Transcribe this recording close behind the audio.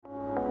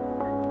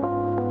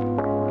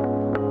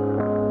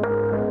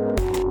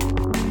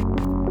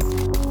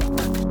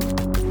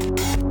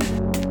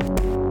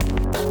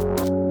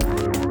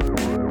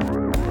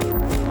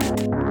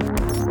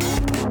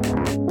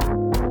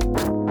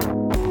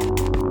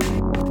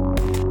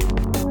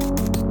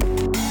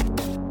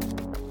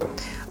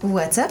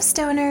What's up,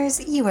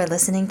 stoners? You are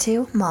listening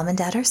to Mom and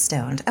Dad Are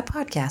Stoned, a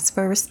podcast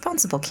for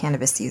responsible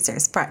cannabis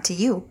users, brought to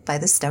you by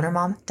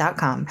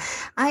thestonermom.com.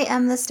 I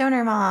am the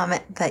Stoner Mom,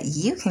 but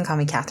you can call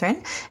me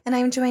Catherine, and I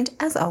am joined,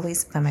 as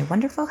always, by my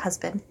wonderful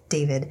husband,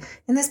 David.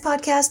 In this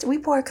podcast, we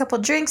pour a couple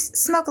drinks,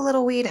 smoke a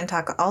little weed, and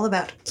talk all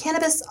about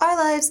cannabis, our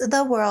lives,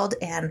 the world,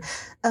 and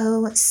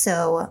oh,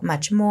 so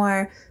much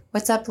more.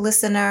 What's up,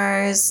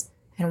 listeners?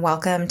 And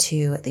welcome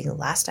to the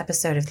last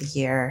episode of the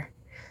year,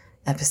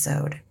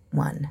 episode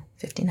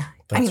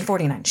 159.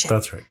 49. Shit.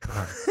 That's right. All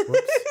right.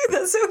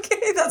 That's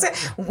okay. That's it.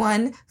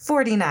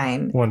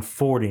 149.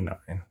 149.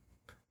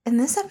 In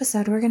this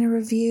episode, we're going to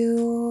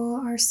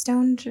review our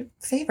stoned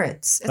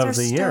favorites. It's Of our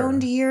the year.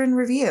 stoned year in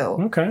review.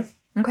 Okay.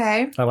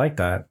 Okay. I like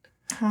that.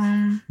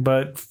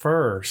 But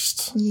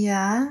first,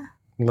 Yeah.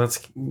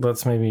 let's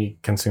maybe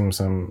consume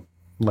some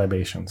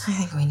libations. I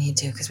think we need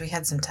to because we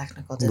had some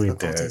technical We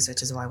difficulties,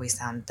 which is why we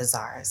sound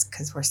bizarre,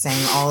 because we're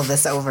saying all of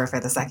this over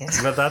for the second.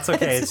 But that's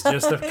okay. It's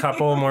just a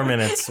couple more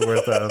minutes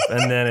worth of,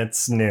 and then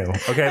it's new.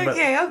 Okay. But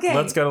Okay.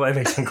 let's go to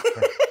Libation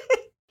Corner.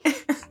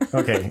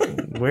 Okay.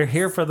 We're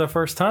here for the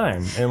first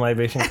time in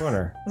Libation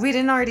Corner. We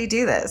didn't already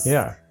do this.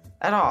 Yeah.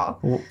 At all.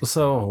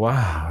 So,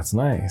 wow, it's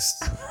nice.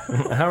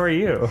 How are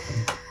you?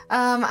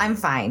 I'm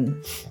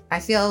fine. I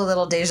feel a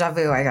little deja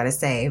vu, I gotta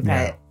say, but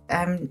Yeah.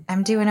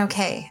 I'm doing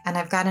okay. And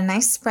I've got a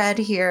nice spread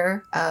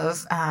here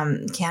of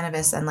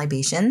cannabis and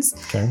libations.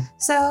 Okay.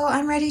 So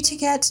I'm ready to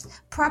get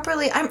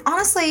properly.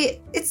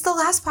 It's the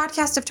last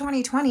podcast of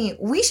 2020.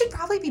 We should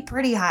probably be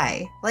pretty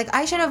high. Like,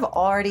 I should have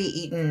already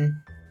eaten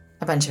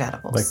a bunch of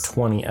edibles. Like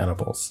 20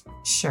 edibles.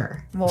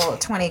 Sure. Well,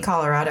 20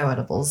 Colorado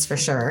edibles for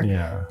sure.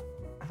 Yeah.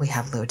 We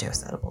have low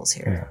dose edibles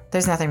here. Yeah.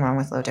 There's nothing wrong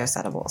with low dose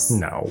edibles.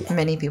 No.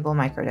 Many people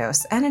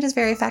microdose, and it is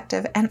very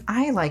effective. And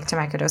I like to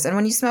microdose. And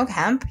when you smoke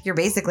hemp, you're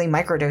basically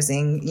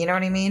microdosing. You know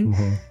what I mean?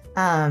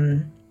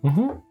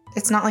 Mm-hmm.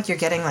 It's not like you're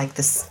getting like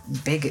this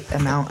big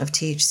amount of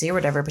THC or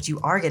whatever, but you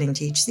are getting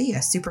THC,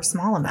 a super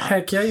small amount.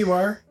 Heck yeah, you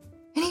are.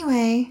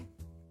 Anyway,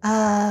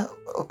 I'm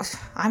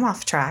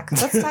off track.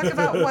 Let's talk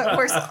about what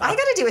we're. I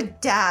gotta do a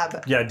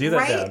dab. Yeah, do that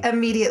right dab.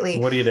 immediately.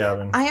 What are you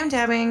dabbing? I am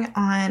dabbing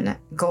on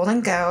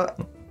Golden Goat.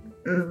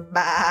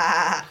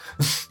 Bah.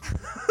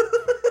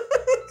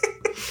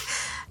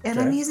 And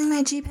I'm Okay. using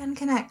my G Pen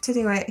Connect to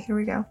do it. Here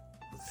we go.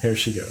 Here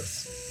she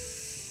goes.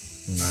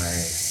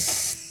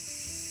 Nice.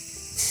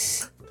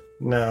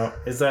 Now,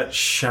 is that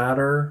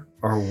shatter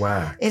or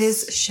wax? It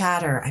is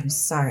shatter. I'm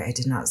sorry, I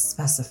did not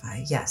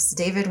specify. Yes,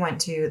 David went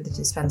to the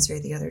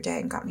dispensary the other day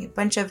and got me a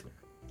bunch of.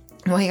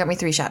 Well, he got me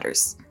 3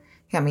 shatters.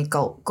 He got me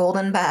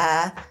Golden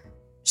Bah,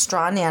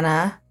 Straw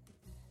Nana,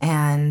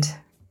 and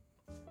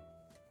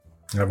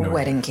I have no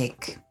Wedding idea.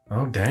 Cake.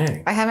 Oh,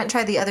 dang. I haven't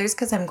tried the others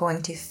because I'm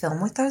going to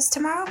film with those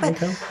tomorrow,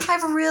 but Okay.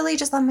 I've really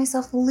just let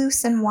myself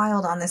loose and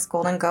wild on this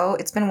Golden Go.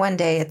 It's been one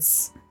day.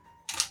 It's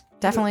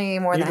definitely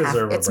more You than half.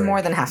 deserve a It's break.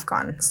 more than half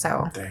gone.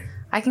 So Dang.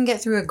 I can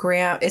get through a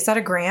gram. Is that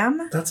a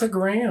gram? That's a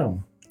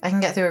gram. I can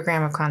get through a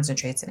gram of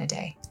concentrates in a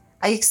day.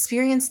 I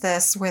experienced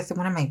this with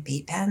one of my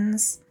vape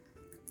pens.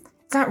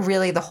 It's not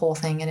really the whole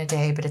thing in a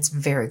day, but it's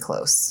very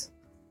close.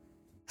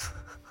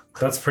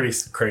 That's pretty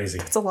crazy.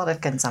 It's a lot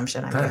of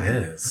consumption. I'm That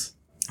doing. is.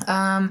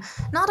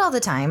 Not all the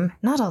time,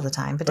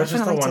 but That's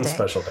just definitely the one today.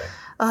 special day.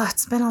 Oh,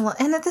 it's been a lot,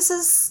 and this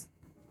is,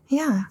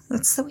 yeah,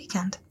 it's the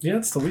weekend. Yeah,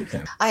 it's the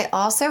weekend. I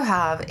also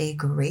have a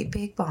great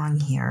big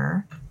bong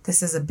here.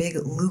 This is a big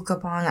Luca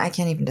bong. I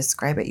can't even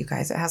describe it, you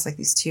guys. It has like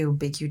these 2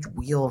 big, huge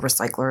wheel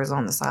recyclers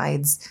on the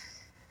sides,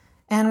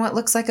 and what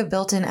looks like a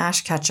built-in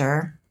ash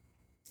catcher.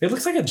 It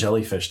looks like a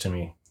jellyfish to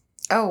me.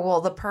 Oh,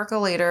 well, the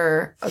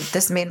percolator,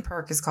 this main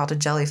perk is called a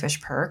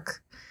jellyfish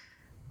perk.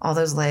 All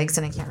those legs,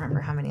 and I can't remember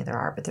how many there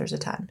are, but there's a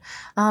ton.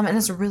 And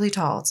it's really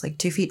tall. It's like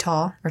 2 feet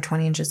tall or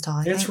 20 inches tall,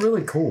 I think. It's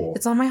really cool.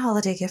 It's on my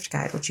holiday gift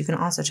guide, which you can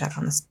also check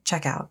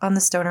out on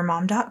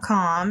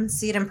thestonermom.com.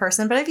 See it in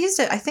person, but I've used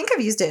it. I think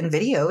I've used it in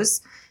videos.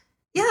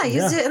 Yeah, I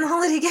used it in the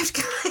holiday gift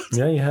guide.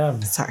 Yeah, you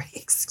have. Sorry,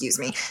 excuse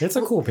me. It's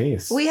a cool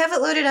piece. We have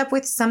it loaded up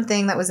with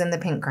something that was in the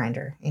pink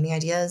grinder. Any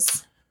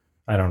ideas?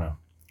 I don't know.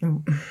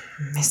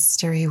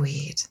 Mystery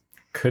weed.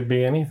 Could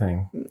be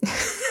anything.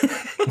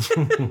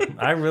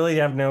 I really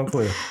have no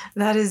clue.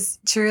 That is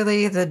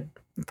truly the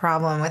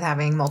problem with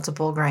having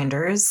multiple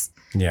grinders.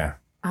 Yeah.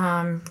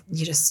 You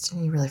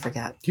really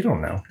forget. You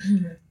don't know.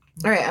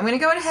 All right, I'm going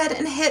to go ahead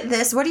and hit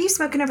this. What are you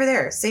smoking over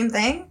there? Same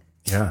thing?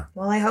 Yeah.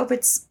 Well, I hope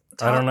it's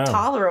I don't know.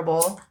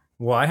 tolerable.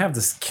 Well, I have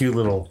this cute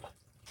little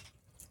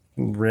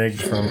rig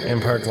from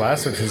Empire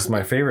Glass, which is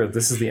my favorite.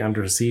 This is the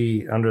under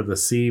the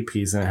sea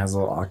piece, and it has a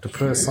little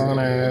octopus on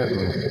it.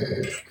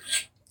 And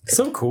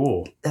so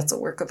cool. That's a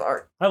work of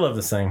art. I love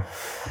this thing.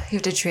 You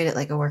have to treat it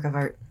like a work of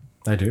art.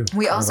 I do.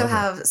 We I also love it.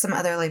 have some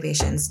other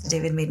libations.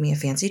 David made me a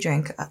fancy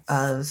drink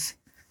of.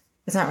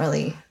 It's not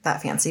really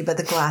that fancy, but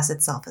the glass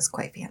itself is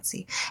quite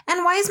fancy.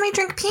 And why is my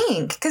drink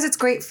pink? Because it's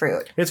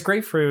grapefruit. It's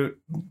grapefruit.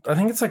 I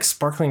think it's like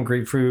sparkling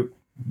grapefruit,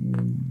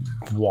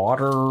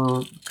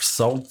 water,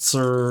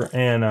 seltzer,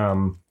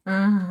 and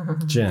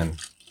gin.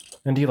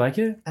 And do you like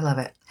it? I love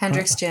it.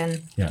 Hendrix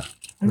gin. Yeah.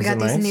 We Is got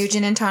it these nice? new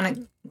gin and tonic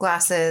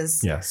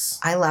glasses. Yes.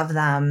 I love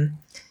them.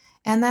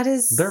 And that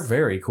is... They're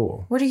very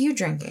cool. What are you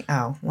drinking?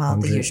 Oh, well,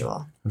 the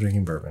usual. I'm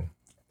drinking bourbon.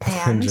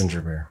 And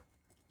ginger beer.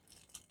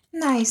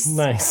 Nice.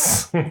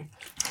 Nice.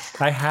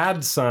 I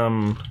had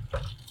some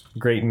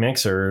great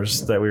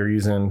mixers that we were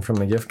using from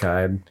the gift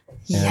guide. And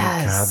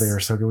Yes. God, they were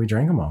so good. We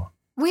drank them all.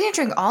 We didn't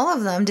drink all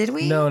of them, did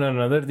we? No.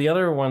 The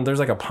other one, there's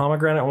like a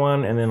pomegranate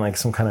one and then like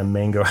some kind of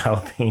mango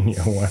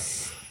jalapeno one.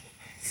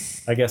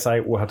 I guess I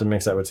will have to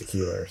mix that with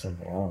tequila or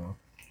something. I don't know.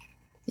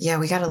 Yeah,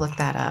 we got to look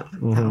that up.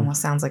 Mm-hmm. That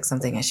almost sounds like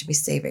something I should be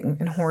saving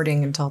and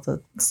hoarding until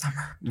the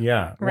summer.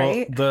 Yeah.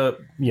 Right? Well,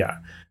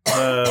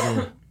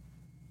 the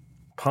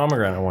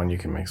pomegranate one you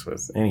can mix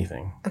with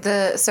anything.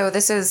 So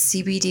this is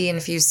CBD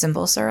infused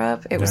simple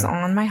syrup. It was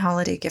on my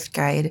holiday gift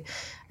guide,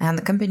 and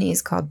the company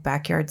is called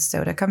Backyard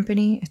Soda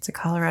Company. It's a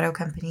Colorado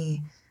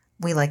company.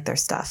 We like their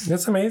stuff.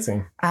 That's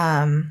amazing.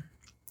 I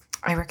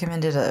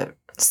recommended a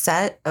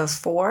set of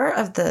 4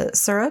 of the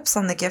syrups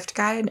on the gift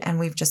guide, and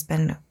we've just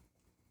been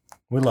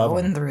We love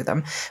going them. through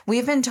them.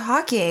 We've been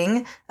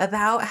talking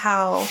about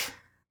how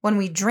when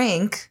we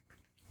drink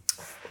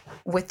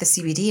with the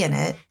CBD in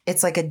it,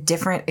 it's like a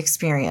different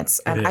experience.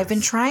 And I've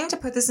been trying to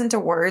put this into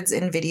words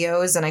in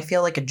videos, and I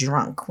feel like a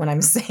drunk when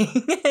I'm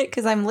saying it,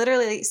 because I'm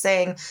literally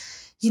saying,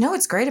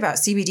 what's great about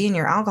CBD and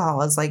your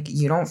alcohol is like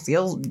you don't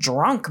feel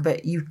drunk,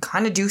 but you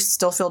kind of do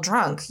still feel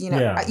drunk.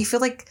 You feel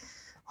like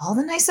all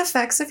the nice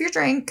effects of your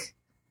drink.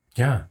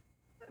 Yeah.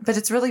 But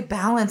it's really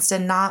balanced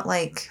and not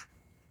like...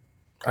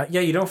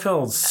 you don't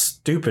feel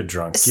stupid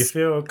drunk. You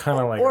feel kind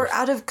of like... Or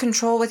out of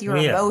control with your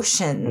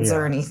emotions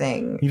or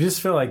anything. You just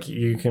feel like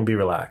you can be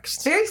relaxed.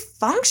 It's very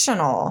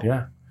functional.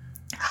 Yeah.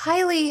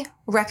 Highly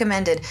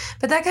recommended.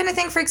 But that kind of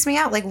thing freaks me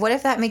out. Like, what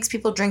if that makes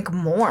people drink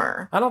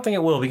more? I don't think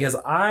it will because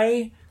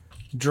I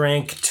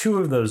drank 2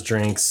 of those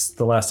drinks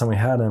the last time we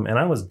had them and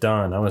I was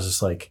done. I was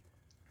just like,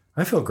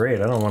 I feel great.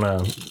 I don't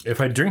want to...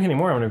 If I drink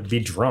anymore, I'm going to be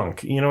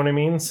drunk. You know what I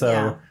mean?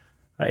 So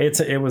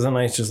it was a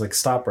nice just like,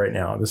 stop right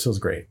now. This feels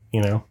great,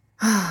 Well,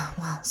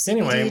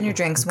 CBD in your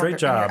drinks, great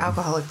job. Your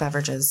alcoholic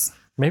beverages.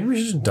 Maybe we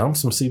should just dump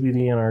some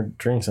CBD in our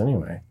drinks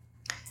anyway.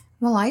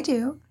 Well, I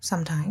do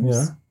sometimes.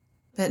 Yeah.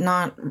 But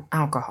not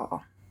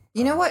alcohol.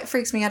 You know what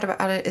freaks me out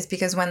about it is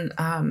because when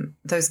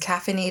those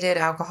caffeinated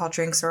alcohol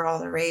drinks are all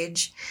the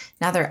rage,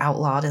 now they're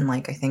outlawed in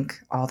like I think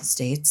all the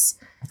states.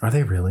 Are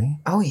they really?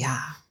 Oh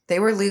yeah. They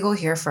were legal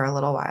here for a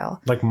little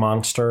while. Like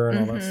Monster and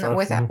all that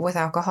stuff? With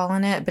alcohol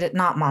in it, but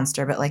not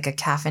Monster, but like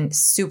a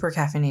super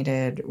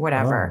caffeinated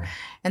whatever. Oh.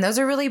 And those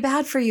are really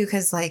bad for you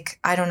because like,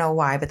 I don't know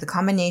why, but the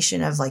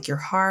combination of like your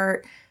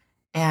heart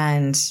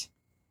and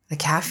the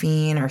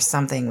caffeine or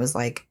something was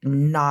like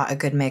not a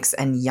good mix.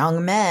 And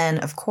young men,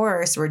 of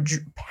course, were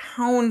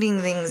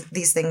pounding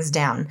these things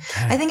down.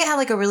 I think it had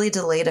like a really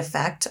delayed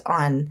effect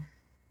on,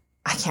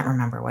 I can't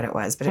remember what it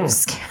was, but it was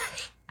scary.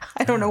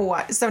 I don't know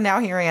why. So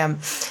now here I am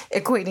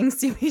equating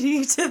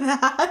CBD to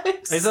that.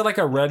 Is it like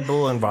a Red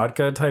Bull and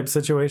vodka type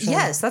situation?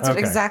 Yes, that's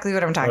exactly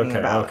what I'm talking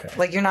about. Okay.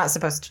 Like you're not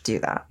supposed to do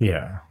that.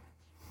 Yeah.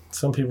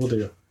 Some people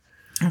do.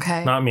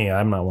 Okay. Not me.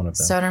 I'm not one of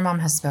them. Stoner Mom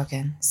has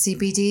spoken.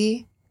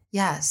 CBD,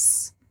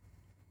 yes.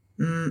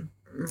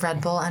 Red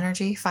Bull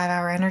energy,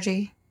 5-hour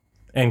energy.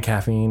 And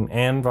caffeine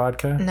and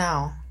vodka?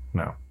 No.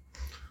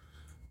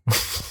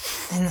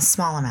 In the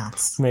small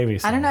amounts. Maybe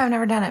so. I don't know. I've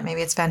never done it.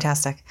 Maybe it's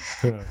fantastic.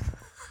 Who knows?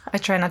 I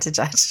try not to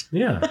judge.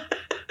 Yeah.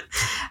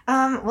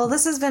 Well,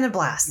 this has been a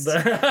blast. All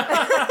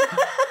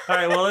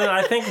right. Well, then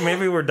I think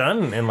maybe we're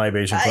done in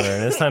Libation Corner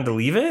and it's time to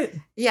leave it.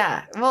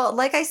 Yeah. Well,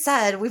 like I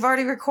said, we've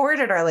already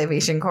recorded our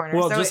Libation Corner.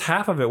 Well, so just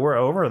half of it. We're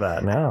over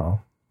that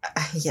now.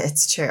 Yeah,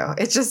 it's true.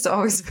 It just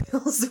always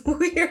feels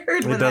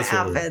weird when that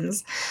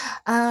happens.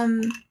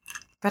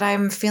 But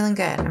I'm feeling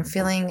good. I'm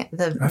feeling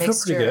the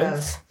mixture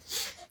of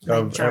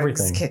drugs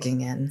everything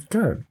kicking in.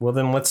 Good. Well,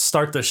 then let's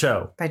start the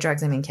show. By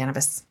drugs, I mean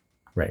cannabis.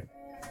 Right.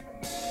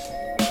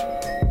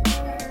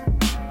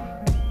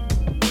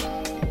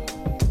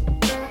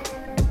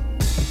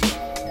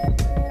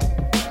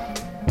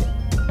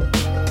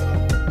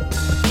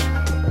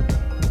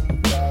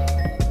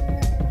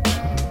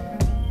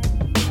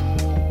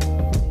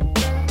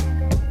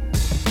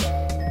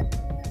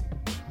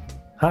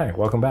 Hi,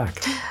 welcome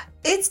back.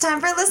 It's time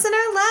for listener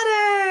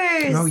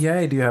letters. Oh,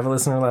 yay. Do you have a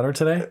listener letter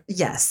today?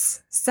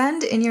 Yes.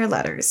 Send in your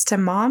letters to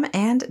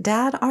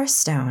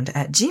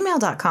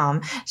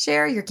momanddadarestoned@gmail.com.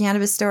 Share your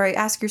cannabis story,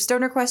 ask your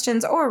stoner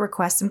questions, or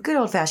request some good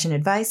old-fashioned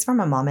advice from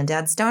a mom and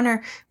dad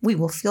stoner. We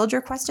will field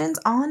your questions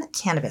on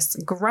cannabis,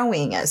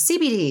 growing,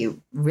 CBD,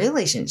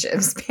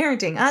 relationships,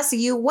 parenting, us,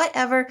 you,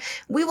 whatever.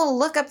 We will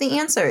look up the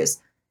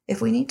answers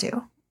if we need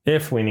to.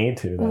 If we need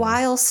to.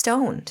 While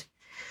stoned.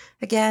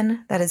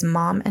 Again, that is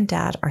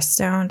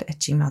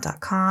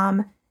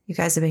momanddadarestoned@gmail.com. You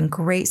guys have been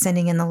great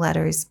sending in the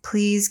letters.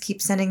 Please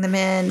keep sending them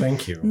in.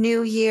 Thank you.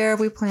 New year,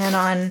 we plan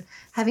on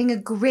having a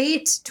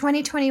great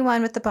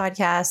 2021 with the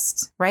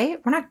podcast, right?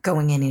 We're not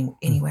going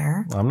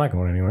anywhere. I'm not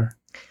going anywhere.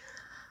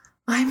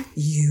 I'm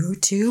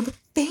YouTube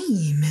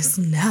famous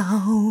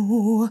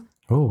now.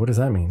 Oh, what does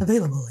that mean?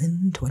 Available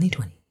in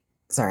 2020.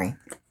 Sorry.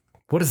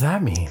 What does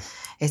that mean?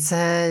 It's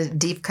a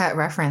deep cut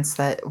reference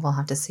that we'll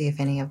have to see if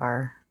any of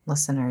our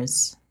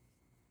listeners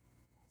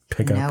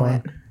Pick up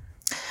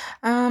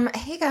on.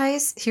 Hey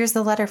guys, here's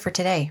the letter for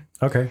today.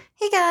 Okay.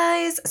 Hey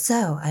guys,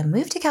 so I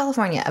moved to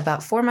California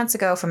about 4 months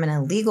ago from an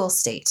illegal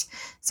state.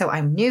 So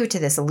I'm new to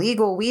this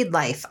legal weed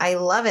life. I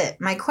love it.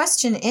 My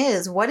question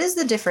is, what is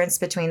the difference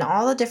between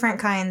all the different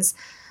kinds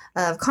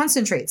of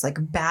concentrates like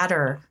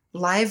batter,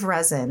 live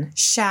resin,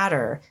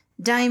 shatter,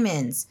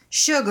 diamonds,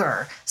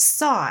 sugar,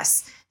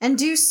 sauce, and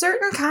do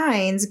certain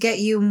kinds get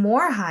you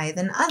more high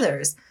than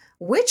others?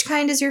 Which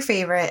kind is your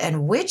favorite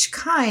and which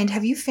kind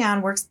have you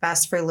found works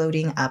best for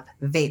loading up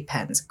vape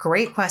pens?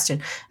 Great question.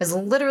 I was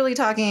literally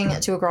talking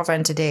to a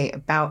girlfriend today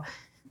about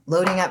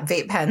loading up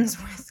vape pens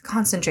with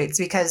concentrates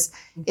because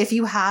if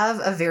you have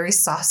a very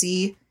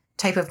saucy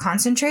type of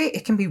concentrate,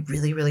 it can be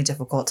really, really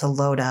difficult to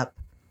load up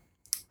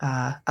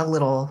a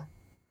little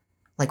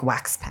like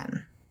wax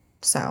pen.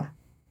 So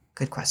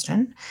good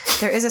question.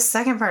 There is a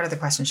second part of the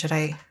question. Should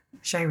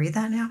I read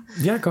that now?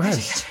 Yeah, go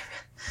ahead.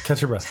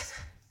 Catch your breath.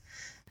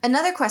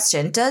 Another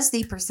question, does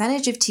the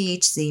percentage of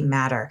THC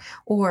matter,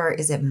 or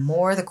is it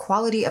more the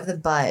quality of the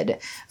bud?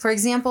 For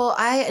example,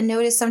 I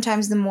notice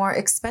sometimes the more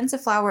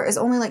expensive flower is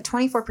only like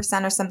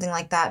 24% or something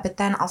like that, but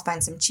then I'll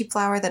find some cheap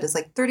flower that is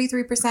like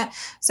 33%.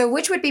 So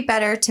which would be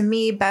better? To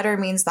me, better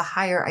means the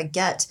higher I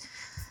get.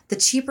 The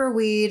cheaper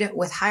weed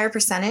with higher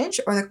percentage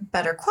or the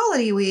better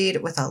quality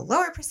weed with a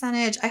lower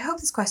percentage? I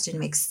hope this question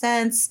makes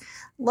sense.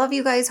 Love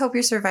you guys. Hope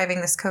you're surviving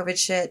this COVID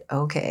shit.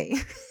 Okay.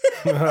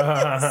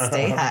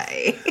 Stay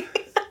high.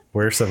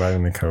 We're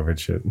surviving the COVID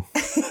shit.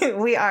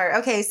 We are.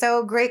 Okay,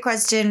 so great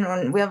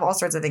question. We have all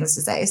sorts of things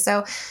to say.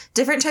 So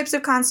different types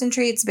of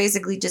concentrates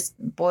basically just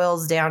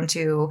boils down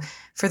to,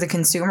 for the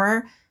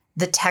consumer,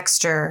 the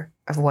texture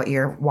of what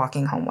you're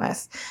walking home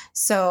with.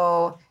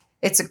 So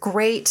it's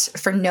great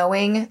for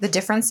knowing the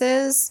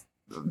differences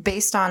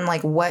based on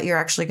like what you're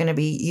actually going to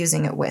be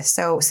using it with.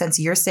 So since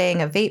you're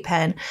saying a vape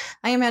pen,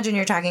 I imagine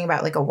you're talking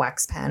about like a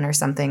wax pen or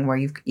something where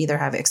you either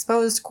have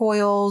exposed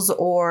coils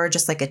or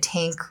just like a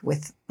tank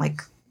with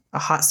like a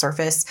hot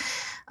surface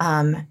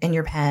in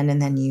your pen, and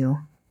then you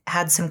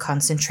add some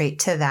concentrate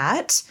to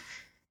that.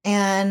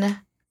 And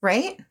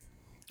right?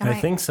 I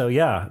think so.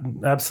 Yeah,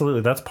 absolutely.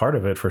 That's part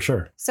of it for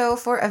sure. So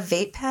for a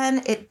vape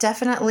pen, it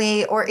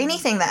definitely, or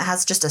anything that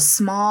has just a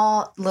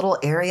small little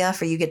area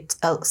for you get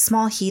a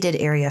small heated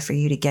area for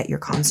you to get your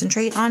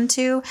concentrate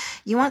onto.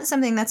 You want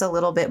something that's a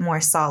little bit more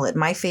solid.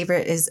 My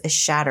favorite is a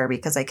shatter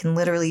because I can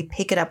literally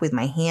pick it up with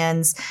my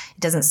hands. It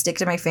doesn't stick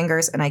to my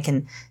fingers, and I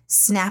can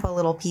snap a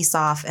little piece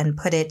off and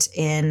put it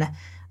in.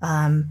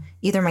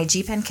 Either my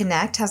G Pen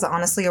Connect has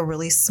honestly a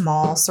really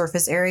small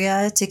surface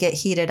area to get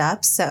heated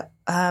up. So,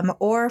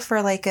 or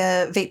for like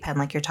a vape pen,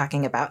 like you're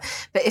talking about.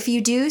 But if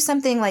you do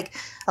something like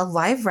a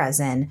live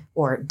resin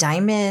or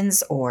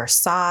diamonds or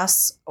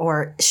sauce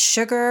or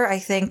sugar, I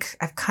think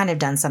I've kind of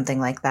done something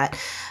like that.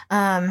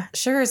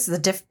 Sugar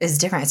is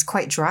different. It's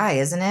quite dry,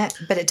 isn't it?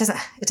 But it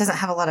doesn't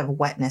have a lot of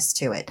wetness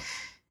to it.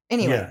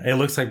 Anyway. Yeah, it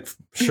looks like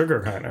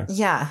sugar kind of.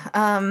 Yeah.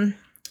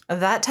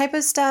 That type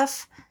of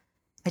stuff.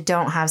 I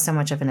don't have so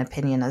much of an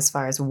opinion as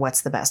far as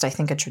what's the best. I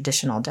think a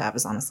traditional dab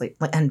is honestly,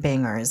 and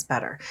banger is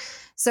better.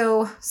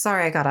 So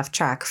sorry, I got off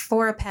track.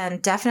 For a pen,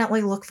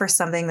 definitely look for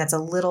something that's a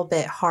little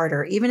bit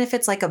harder, even if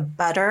it's like a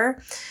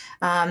butter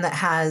that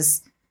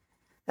has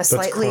a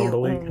slightly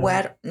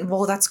wet.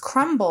 Well, that's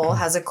crumble,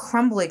 has a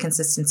crumbly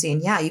consistency.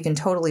 And yeah, you can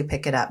totally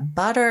pick it up.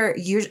 Butter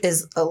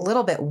is a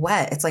little bit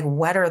wet. It's like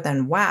wetter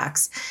than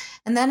wax.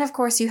 And then, of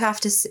course, you have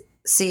to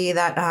see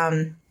that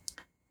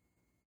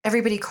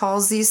everybody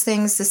calls these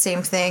things the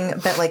same thing,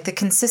 but like the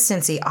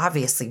consistency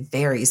obviously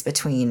varies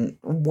between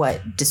what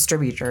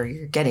distributor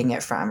you're getting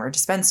it from or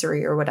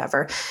dispensary or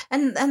whatever.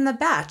 And the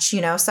batch,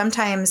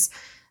 sometimes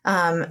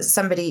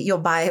you'll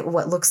buy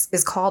what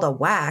is called a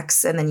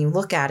wax, and then you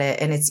look at it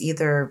and it's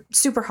either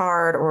super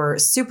hard or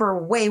super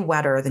way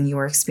wetter than you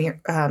were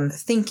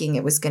thinking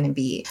it was going to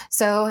be.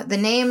 So the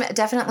name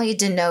definitely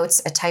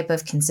denotes a type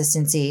of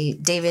consistency.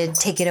 David,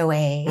 take it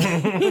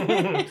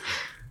away.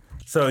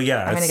 So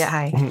yeah, I'm going to get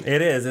high.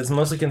 It is. It's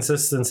mostly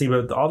consistency,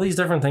 but all these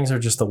different things are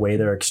just the way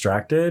they're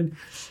extracted.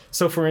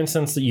 So for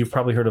instance, you've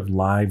probably heard of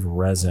live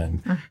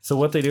resin. So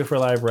what they do for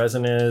live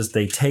resin is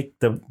they take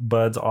the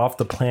buds off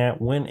the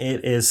plant when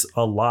it is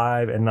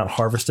alive and not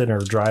harvested or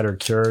dried or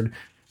cured.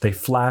 They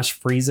flash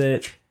freeze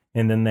it,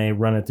 and then they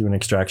run it through an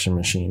extraction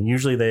machine.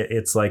 Usually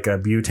it's like a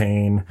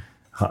butane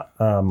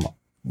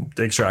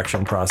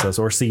extraction process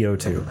or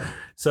CO2.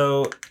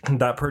 So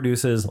that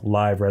produces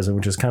live resin,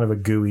 which is kind of a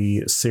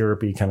gooey,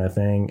 syrupy kind of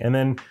thing. And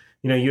then,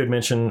 you had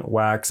mentioned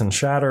wax and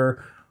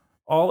shatter.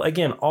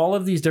 All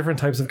of these different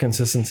types of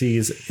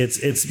consistencies,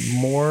 it's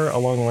more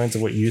along the lines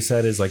of what you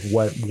said is like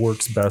what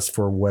works best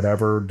for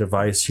whatever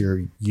device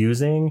you're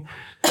using.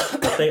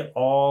 But they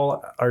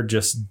all are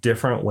just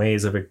different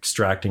ways of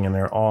extracting, and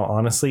they're all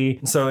honestly.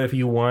 So if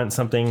you want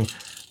something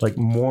like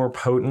more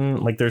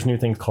potent, like there's new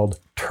things called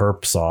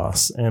terp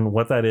sauce. And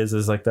what that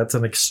is like that's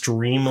an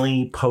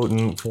extremely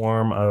potent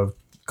form of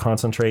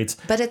concentrates.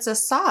 But it's a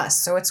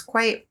sauce, so it's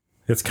quite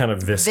It's kind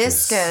of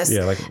viscous.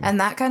 Yeah, like, and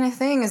that kind of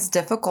thing is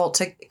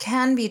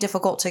can be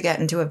difficult to get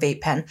into a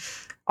vape pen.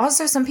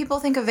 Also, some people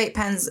think of vape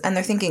pens and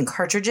they're thinking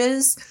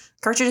cartridges.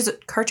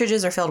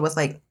 Cartridges are filled with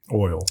like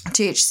oil,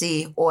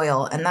 THC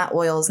oil, and that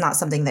oil is not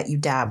something that you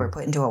dab or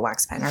put into a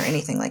wax pen or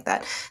anything like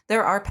that.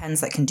 There are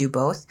pens that can do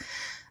both.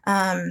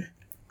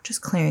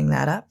 Just clearing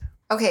that up.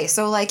 Okay,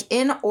 so like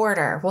in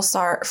order, we'll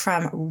start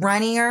from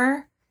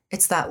Runnier.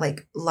 It's that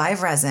like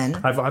live resin.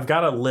 I've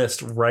got a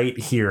list right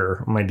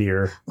here, my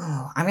dear.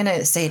 Oh, I'm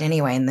gonna say it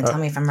anyway, and then tell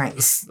me if I'm right.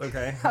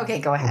 Okay. Okay,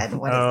 go ahead.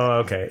 What is it?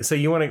 Okay. So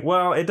you want to?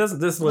 Well, it doesn't.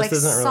 This list like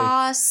isn't really.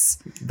 Sauce.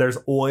 There's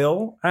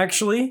oil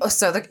actually. Oh,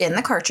 so in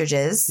the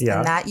cartridges,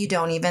 and that you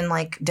don't even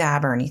like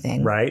dab or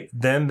anything. Right.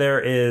 Then there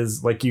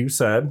is, like you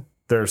said,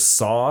 there's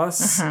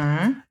sauce.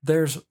 Mm-hmm.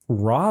 There's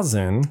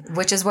rosin,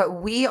 which is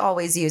what we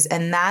always use,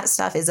 and that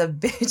stuff is a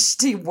bitch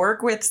to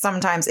work with.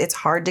 Sometimes it's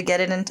hard to get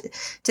it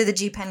into the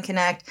G Pen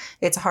Connect.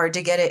 It's hard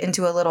to get it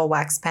into a little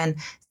wax pen.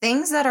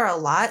 Things that are a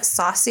lot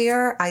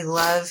saucier, I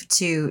love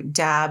to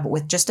dab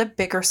with just a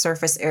bigger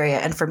surface area.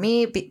 And for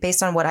me,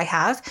 based on what I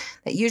have,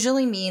 that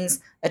usually means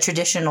a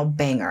traditional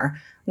banger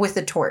with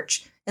a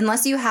torch.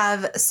 Unless you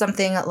have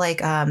something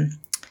like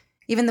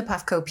even the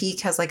Puffco Peak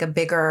has like a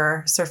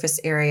bigger surface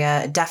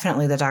area.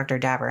 Definitely the Dr.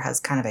 Dabber has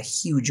kind of a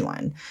huge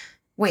one.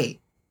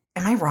 Wait,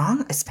 am I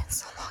wrong? It's been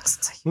so long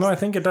since I used No, I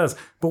think it does.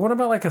 But what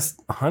about like a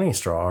honey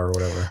straw or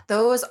whatever?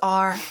 Those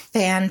are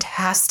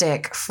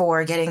fantastic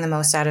for getting the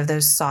most out of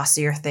those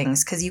saucier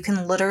things because you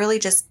can literally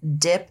just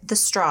dip the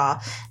straw.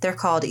 They're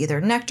called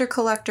either nectar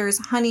collectors,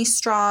 honey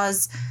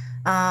straws,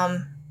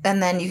 and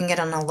then you can get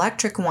an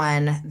electric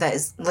one that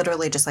is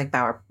literally just like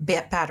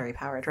battery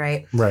powered,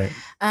 right? Right.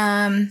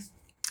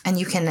 And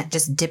you can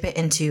just dip it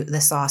into the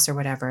sauce or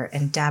whatever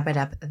and dab it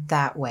up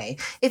that way.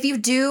 If you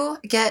do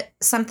get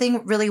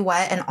something really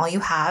wet and all you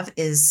have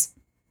is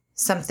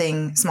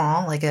something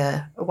small, like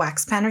a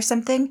wax pen or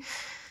something,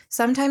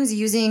 sometimes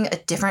using a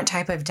different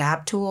type of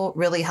dab tool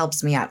really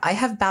helps me out. I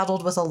have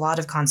battled with a lot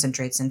of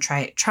concentrates and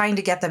trying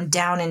to get them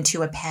down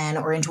into a pen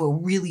or into a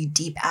really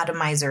deep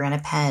atomizer in a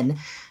pen.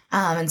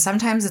 And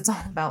sometimes it's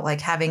all about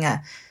like having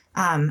a,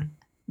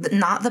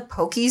 not the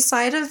pokey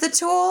side of the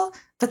tool,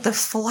 but the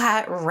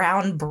flat,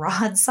 round,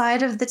 broad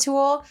side of the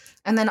tool.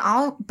 And then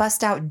I'll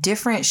bust out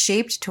different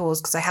shaped tools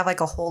because I have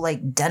like a whole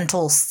like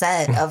dental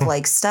set of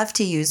like stuff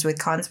to use with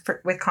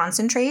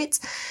concentrates.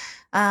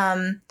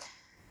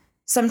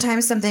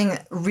 Sometimes something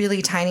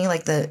really tiny,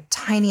 like the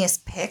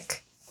tiniest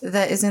pick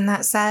that is in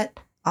that set,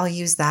 I'll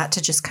use that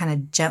to just kind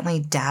of gently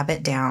dab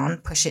it down,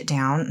 push it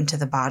down into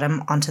the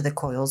bottom, onto the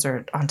coils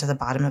or onto the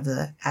bottom of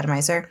the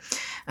atomizer.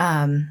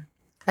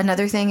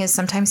 Another thing is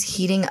sometimes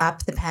heating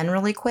up the pen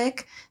really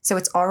quick. So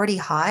it's already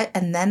hot.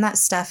 And then that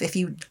stuff, if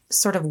you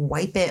sort of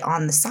wipe it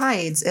on the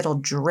sides, it'll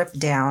drip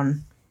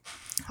down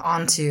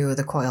onto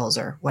the coils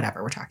or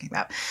whatever we're talking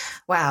about.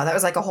 Wow, that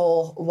was like a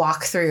whole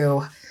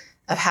walkthrough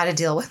of how to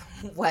deal with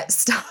wet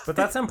stuff. But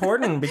that's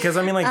important because,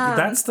 I mean, like,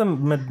 that's the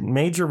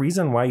major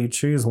reason why you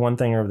choose one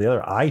thing over the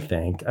other, I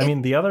think. I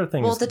mean, the other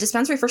thing is... the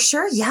dispensary for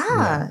sure.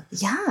 Yeah.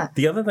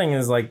 The other thing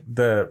is, like,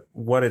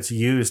 what it's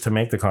used to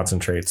make the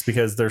concentrates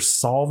because there's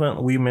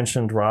solvent. We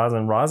mentioned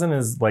rosin. Rosin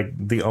is, like,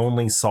 the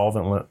only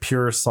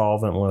pure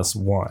solventless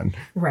one.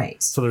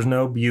 Right. So there's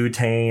no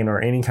butane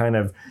or any kind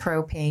of...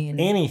 propane.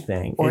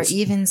 Anything. Or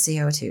even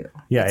CO2.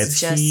 Yeah,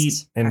 it's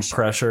heat and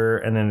pressure,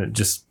 and then it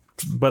just...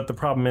 But the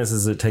problem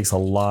is it takes a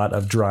lot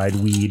of dried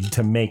weed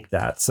to make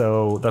that.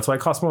 So that's why it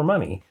costs more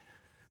money.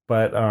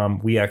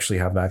 But we actually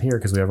have that here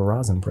because we have a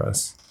rosin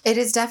press. It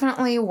is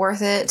definitely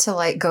worth it to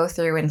like go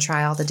through and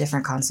try all the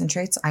different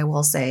concentrates, I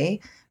will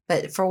say.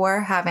 But for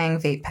having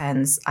vape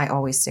pens, I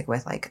always stick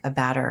with like a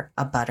batter,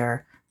 a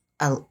butter,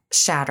 a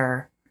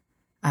shatter,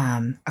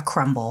 a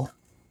crumble,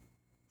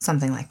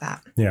 something like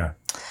that. Yeah.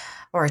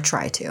 Or a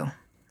try to.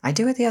 I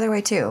do it the other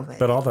way too.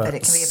 But all the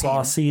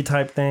saucy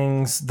type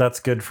things, that's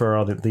good for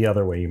all the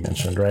other way you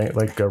mentioned, right?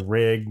 Like a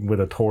rig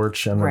with a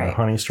torch and then a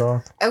honey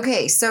straw.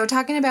 Okay, so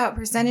talking about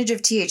percentage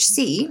of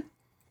THC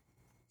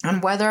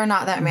and whether or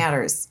not that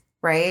matters,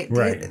 right?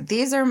 Right.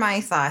 These are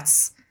my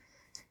thoughts.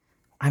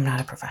 I'm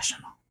not a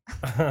professional.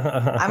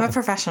 I'm a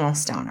professional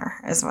stoner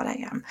is what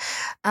I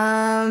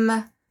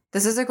am.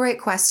 This is a great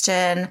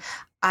question.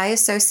 I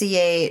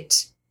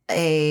associate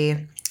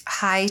a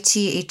high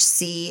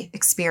THC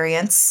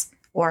experience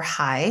or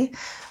high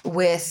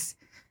with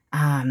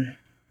amplified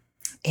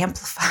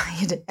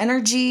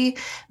energy,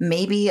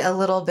 maybe a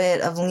little bit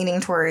of leaning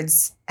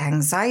towards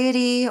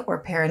anxiety or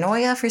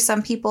paranoia for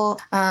some people,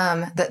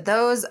 that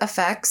those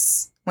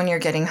effects when you're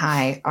getting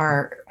high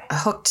are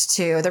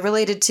they're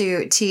related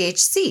to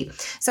THC.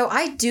 So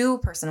I do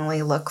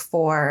personally look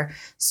for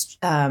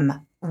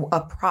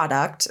a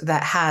product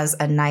that has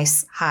a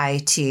nice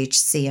high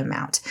THC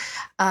amount.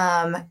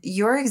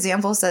 Your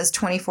example says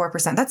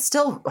 24%. That's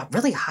still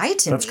really high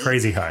to me. That's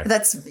crazy high.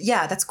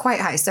 That's quite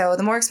high. So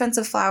the more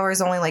expensive flower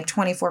is only like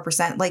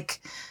 24%.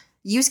 Like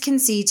you can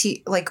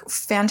see like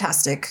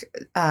fantastic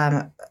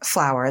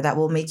flower that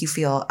will make you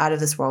feel out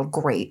of this world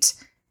great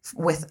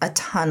with a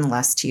ton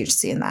less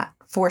THC in that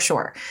for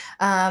sure.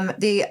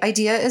 The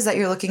idea is that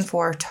you're looking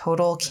for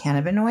total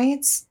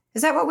cannabinoids.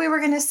 Is that what we were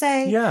going to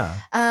say? Yeah.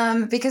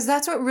 Because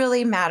that's what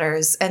really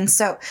matters. And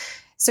so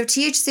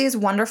THC is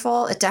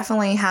wonderful. It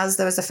definitely has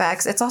those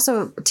effects. It's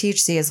also,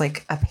 THC is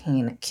like a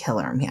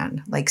painkiller,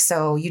 man. Like,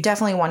 so you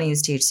definitely want to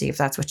use THC if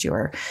that's what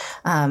you're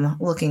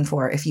looking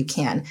for, if you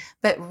can.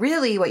 But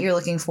really what you're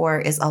looking for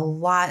is a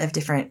lot of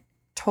different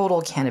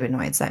total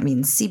cannabinoids. That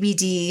means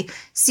CBD,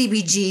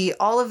 CBG,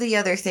 all of the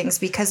other things,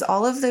 because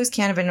all of those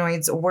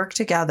cannabinoids work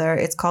together.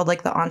 It's called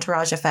like the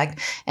entourage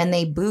effect, and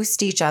they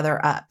boost each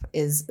other up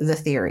is the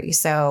theory.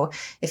 So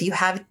if you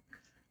have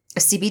a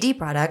CBD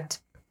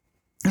product,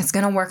 it's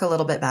going to work a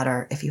little bit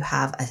better if you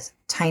have a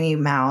tiny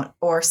amount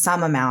or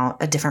some amount,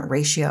 a different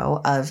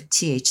ratio of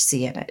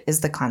THC in it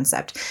is the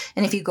concept.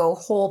 And if you go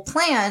whole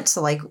plant,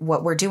 so like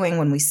what we're doing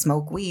when we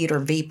smoke weed or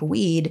vape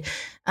weed,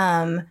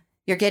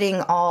 you're getting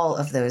all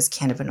of those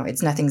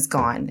cannabinoids. Nothing's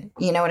gone.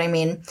 You know what I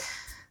mean?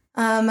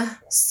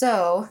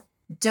 So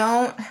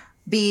don't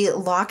be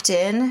locked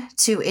in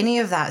to any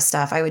of that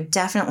stuff. I would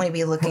definitely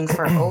be looking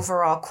for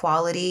overall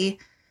quality.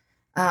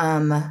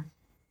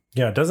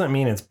 Yeah, it doesn't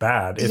mean it's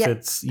bad. If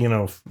it's,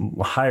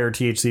 higher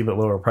THC but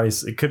lower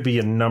price, it could be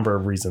a number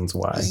of reasons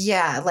why.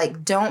 Yeah,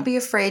 like don't be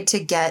afraid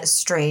to get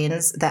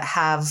strains that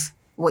have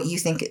what you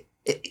think,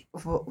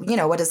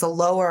 what is a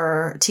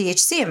lower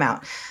THC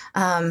amount,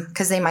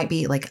 because they might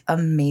be like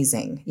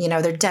amazing.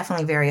 They're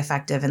definitely very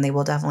effective, and they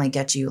will definitely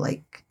get you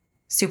like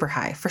super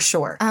high for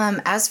sure.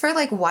 As for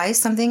like why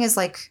something is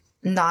like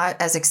not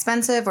as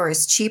expensive or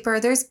is cheaper,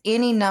 there's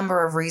any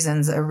number of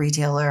reasons a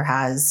retailer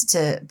has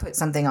to put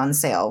something on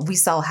sale. We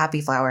sell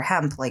Happy Flower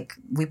hemp, like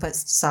we put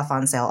stuff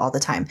on sale all the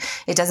time.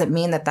 It doesn't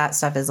mean that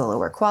stuff is a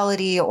lower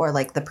quality or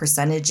like the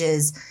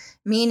percentages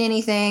mean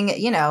anything.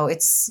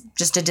 It's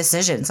just a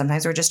decision.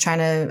 Sometimes we're just trying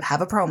to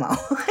have a promo.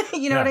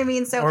 You know what I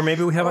mean? So, or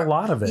maybe we have a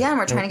lot of it. Yeah, and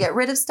we're trying to get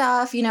rid of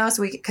stuff,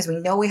 so because we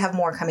know we have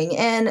more coming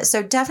in.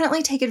 So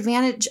definitely take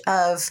advantage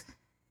of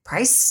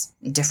price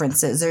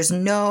differences. There's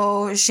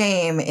no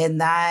shame in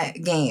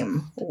that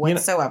game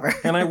whatsoever.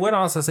 And I would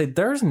also say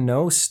there's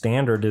no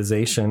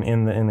standardization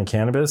in the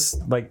cannabis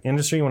like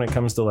industry when it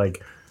comes to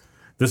like,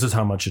 this is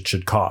how much it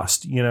should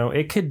cost.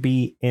 It could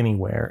be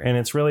anywhere, and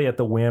it's really at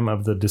the whim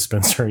of the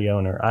dispensary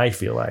owner, I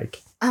feel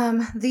like.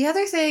 The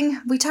other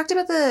thing, we talked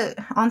about the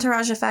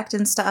entourage effect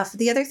and stuff.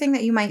 The other thing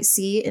that you might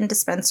see in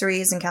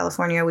dispensaries in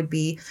California would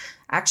be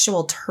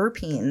actual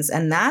terpenes.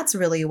 And that's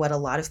really what a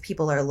lot of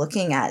people are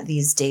looking at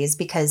these days,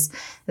 because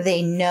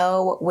they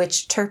know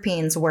which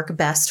terpenes work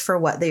best for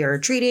what they are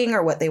treating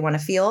or what they want to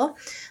feel.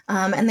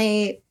 And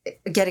they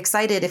get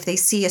excited if they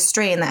see a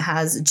strain that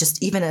has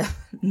just even a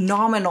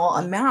nominal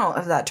amount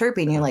of that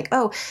terpene. You're like,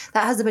 oh,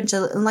 that has a bunch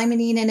of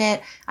limonene in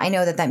it. I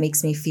know that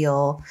makes me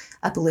feel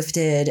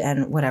uplifted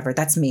and whatever.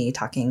 That's me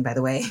talking, by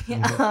the way.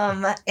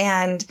 Mm-hmm.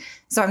 And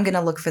so I'm going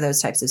to look for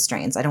those types of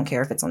strains. I don't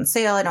care if it's on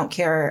sale. I don't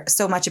care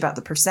so much about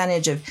the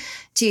percentage of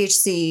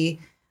THC.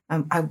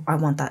 I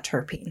want that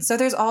terpene. So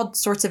there's all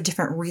sorts of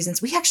different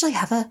reasons. We actually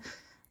have an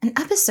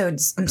episode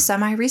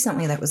semi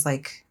recently that was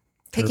like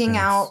picking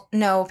out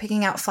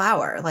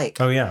flower, like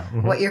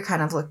mm-hmm. what you're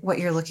kind of what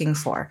you're looking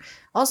for.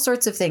 All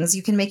sorts of things.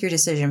 You can make your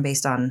decision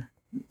based on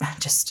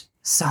just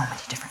so many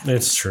different things.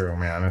 It's true,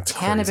 man. It's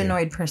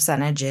cannabinoid crazy.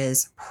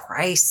 Percentages,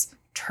 price,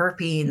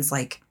 terpenes,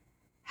 like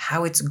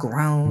how it's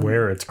grown,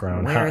 where it's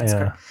grown,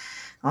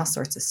 all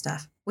sorts of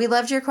stuff. We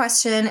loved your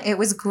question. It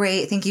was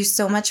great. Thank you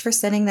so much for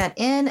sending that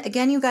in.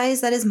 Again, you guys,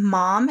 that is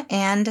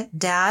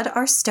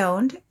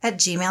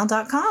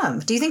momanddadarestoned@gmail.com.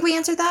 Do you think we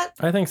answered that?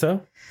 I think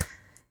so.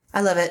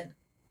 I love it.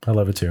 I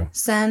love it too.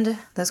 Send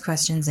those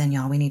questions in,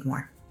 y'all. We need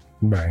more.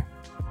 Bye.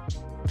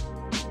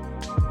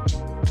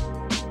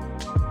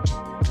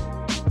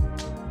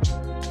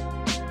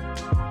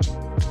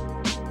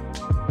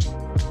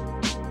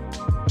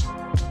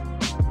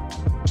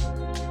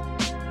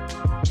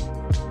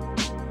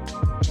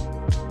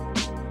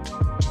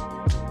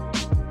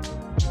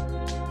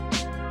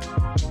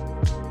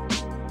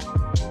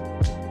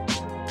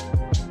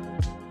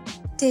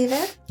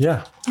 David?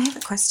 Yeah. I have a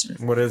question.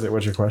 What is it?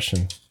 What's your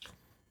question?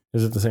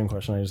 Is it the same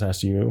question I just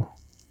asked you?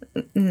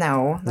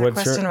 No, that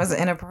question was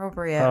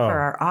inappropriate for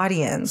our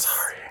audience.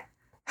 Sorry.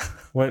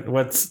 What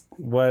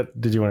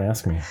did you want to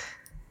ask me?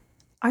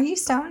 Are you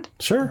stoned?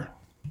 Sure.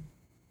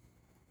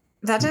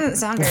 That didn't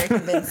sound very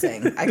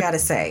convincing, I gotta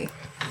say.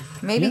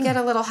 Maybe get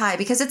a little high,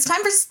 because it's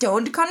time for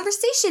Stoned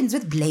Conversations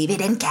with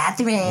David and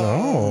Catherine.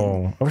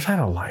 Oh, I wish I had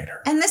a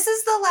lighter. And this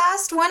is the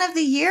last one of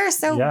the year,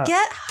 so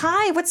get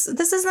high. This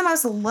is the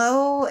most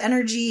low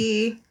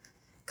energy.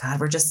 God,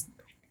 we're just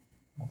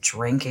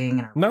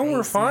drinking.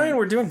 We're fine.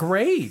 We're doing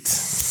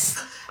great.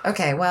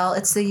 Okay, well,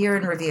 it's the year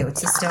in review.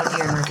 It's the Stoned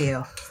year in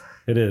review.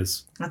 It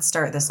is. Let's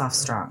start this off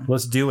strong.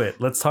 Let's do it.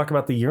 Let's talk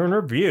about the year in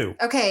review.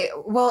 Okay,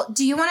 well,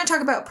 do you want to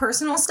talk about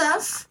personal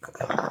stuff?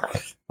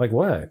 Like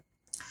what?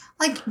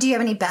 Like, do you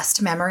have any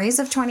best memories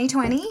of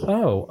 2020?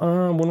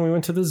 Oh, when we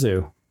went to the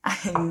zoo. I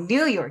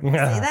knew you were going to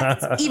say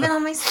that. It's even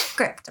on my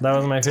script. That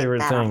was my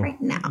favorite thing. Right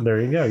now. There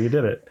you go. You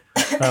did it.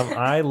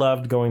 I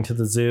loved going to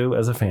the zoo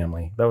as a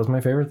family. That was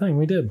my favorite thing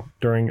we did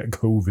during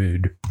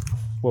COVID.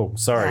 Whoa,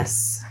 sorry.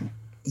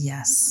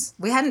 Yes.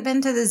 We hadn't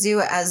been to the zoo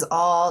as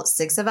all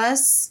 6 of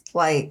us,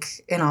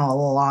 like, in a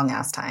long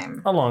ass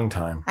time. A long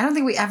time. I don't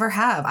think we ever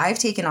have. I've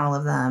taken all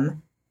of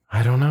them.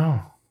 I don't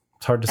know.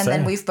 It's hard to say. And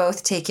then we've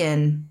both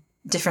taken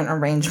different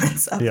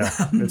arrangements of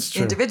them it's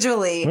true.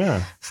 individually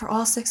for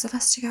all 6 of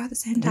us to go at the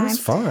same time. It was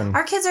fun.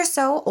 Our kids are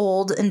so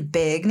old and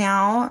big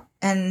now,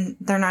 and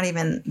they're not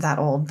even that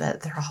old,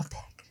 but they're all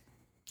big.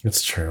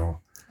 It's true.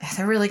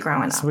 They're really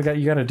growing up. So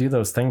you got to do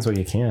those things while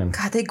you can.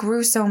 God, they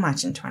grew so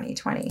much in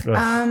 2020.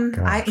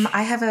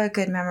 I have a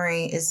good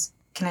memory.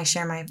 Can I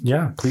share my?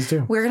 Yeah, please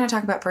do. We're going to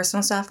talk about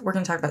personal stuff. We're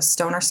going to talk about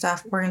stoner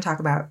stuff. We're going to talk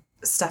about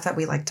stuff that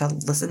we like to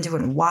listen to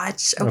and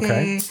watch.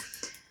 Okay.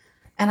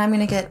 And I'm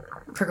going to get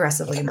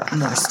progressively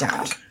more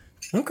stoned.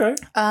 Okay.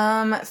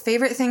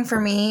 Favorite thing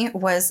for me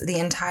was the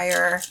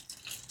entire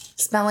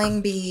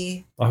spelling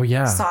bee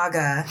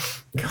saga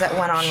that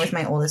went on with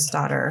my oldest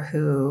daughter,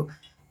 who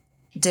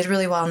did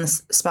really well in the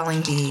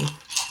spelling bee,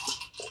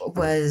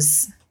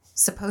 was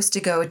supposed to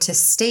go to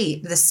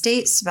the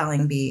state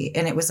spelling bee.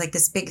 And it was like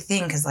this big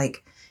thing because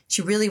like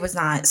she really was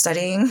not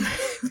studying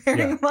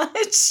very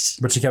much.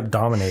 But she kept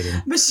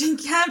dominating. But she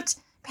kept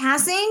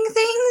passing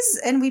things.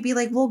 And we'd be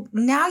like, well,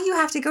 now you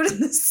have to go to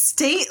the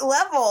state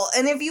level.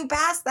 And if you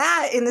pass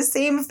that in the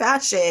same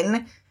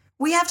fashion,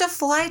 we have to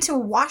fly to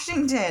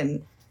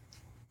Washington,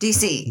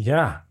 D.C.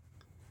 Yeah.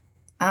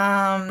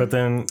 But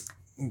then...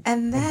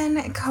 And then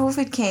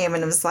COVID came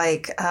and it was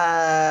like,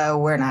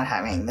 we're not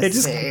having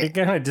this. It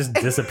kind of just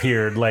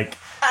disappeared. Like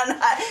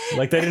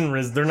they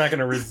didn't. They're not going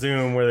to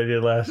resume where they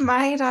did last.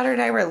 My daughter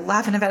and I were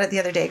laughing about it the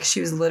other day because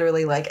she was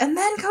literally like, and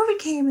then COVID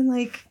came and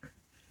like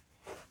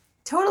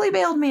totally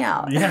bailed me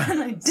out. Yeah.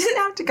 And I didn't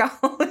have to go.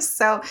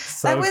 So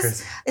that was,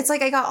 crazy. It's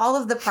like I got all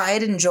of the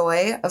pride and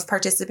joy of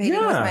participating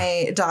with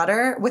my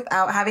daughter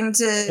without having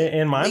to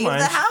leave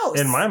the house.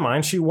 In my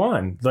mind, she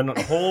won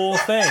the whole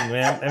thing,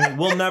 man. I mean,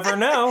 we'll never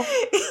know,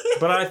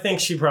 but I think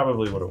she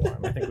probably would have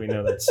won. I think we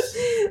know that's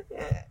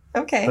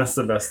okay. That's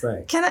the best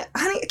thing.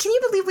 Honey, can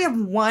you believe we have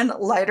one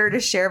lighter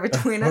to share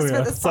between us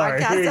for this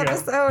podcast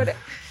episode?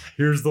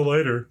 Here's the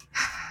lighter.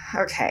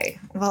 Okay.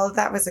 Well,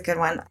 that was a good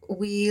one.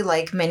 We,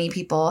 like many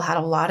people, had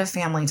a lot of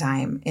family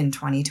time in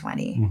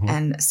 2020. Mm-hmm.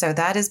 And so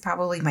that is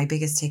probably my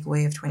biggest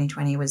takeaway of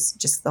 2020 was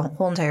just the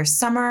whole entire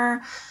summer,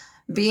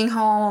 being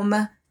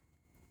home,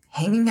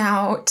 hanging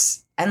out,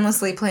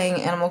 endlessly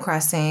playing Animal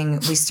Crossing.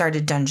 We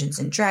started Dungeons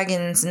and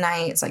Dragons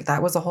nights. Like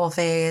that was a whole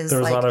phase. There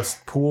was a lot of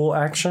pool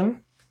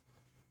action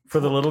for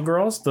the little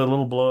girls, the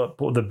little blow up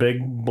pool, the big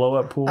blow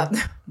up pool.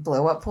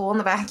 Blow up pool in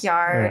the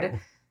backyard. Yeah.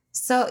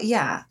 So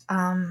yeah,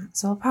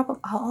 so I'll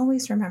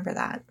always remember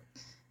that.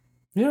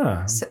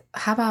 Yeah. So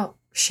how about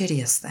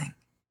shittiest thing?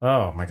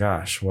 Oh my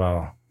gosh!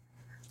 Well,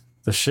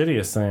 the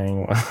shittiest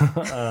thing.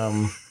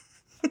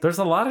 There's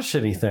a lot of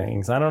shitty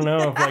things. I don't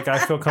know if I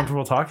feel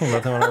comfortable talking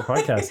about them on our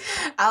podcast.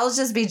 I'll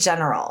just be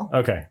general.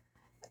 Okay.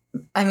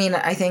 I mean,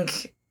 I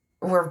think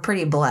we're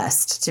pretty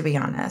blessed, to be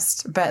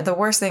honest. But the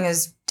worst thing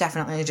is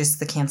definitely just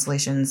the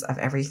cancellations of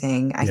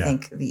everything. I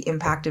think the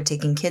impact of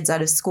taking kids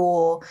out of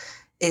school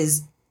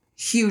is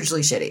hugely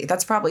shitty.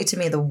 That's probably to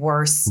me the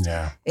worst.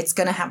 Yeah. It's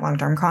going to have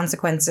long-term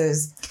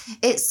consequences.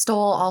 It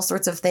stole all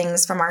sorts of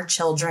things from our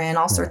children,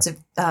 all sorts of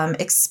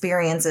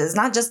experiences,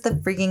 not just the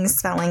freaking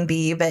spelling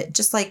bee, but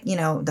just like,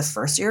 the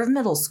first year of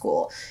middle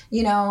school,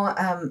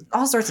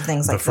 all sorts of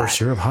things like that. The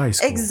first year of high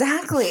school.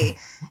 Exactly.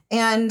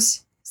 And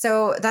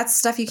so that's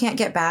stuff you can't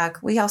get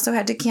back. We also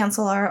had to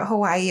cancel our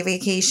Hawaii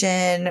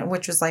vacation,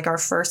 which was like our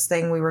first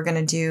thing we were going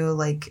to do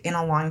like in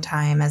a long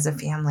time as a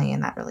family.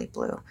 And that really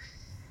blew.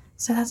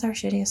 So that's our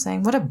shittiest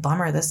thing. What a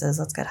bummer this is.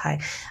 Let's get high.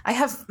 I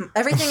have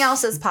everything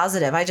else is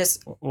positive. I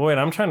just wait.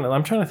 I'm trying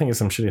to think of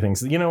some shitty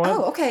things. You know what?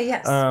 Oh, okay.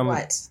 Yes.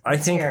 What? I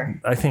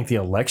think the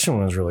election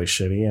was really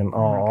shitty and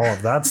all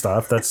of that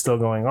stuff that's still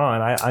going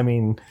on. I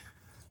mean,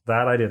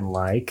 that I didn't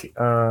like.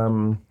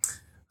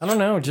 I don't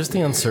know. Just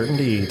the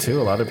uncertainty too.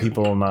 A lot of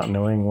people not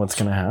knowing what's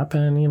going to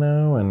happen,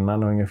 and not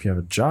knowing if you have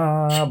a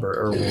job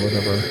or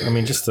whatever. I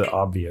mean, just the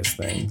obvious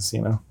things,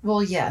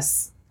 Well,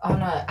 yes.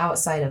 On a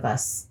outside of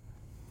us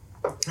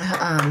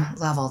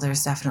level,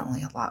 there's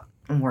definitely a lot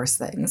worse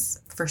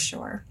things for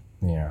sure.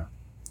 Yeah,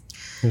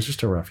 it was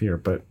just a rough year,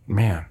 but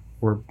man,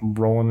 we're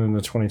rolling into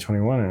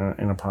 2021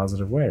 in a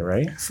positive way,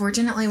 right?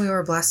 Fortunately, we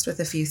were blessed with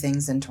a few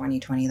things in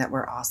 2020 that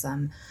were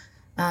awesome.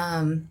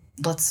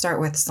 Let's start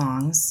with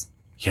songs.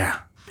 Yeah.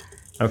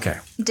 Okay.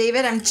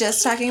 David, I'm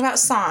just talking about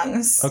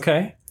songs.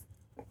 Okay.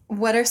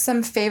 What are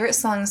some favorite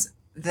songs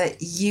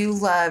that you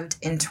loved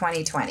in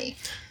 2020?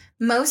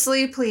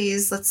 Mostly,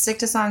 please, let's stick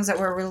to songs that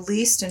were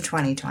released in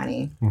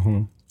 2020.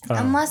 Mm-hmm.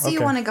 Unless you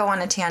want to go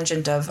on a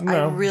tangent of,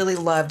 I really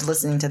loved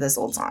listening to this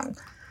old song.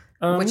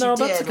 Which you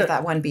did with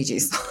that one Bee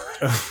Gees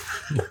song.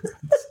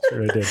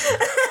 Sure I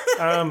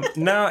did.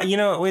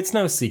 No, it's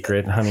no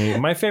secret, honey.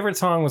 My favorite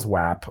song was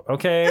WAP,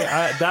 okay?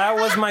 That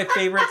was my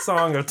favorite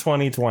song of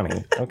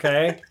 2020,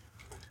 okay?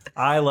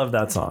 I love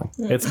that song.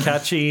 It's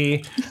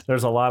catchy.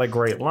 There's a lot of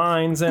great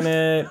lines in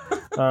it.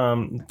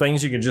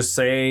 Things you could just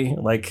say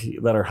like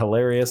that are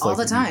hilarious. All like,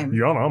 the time.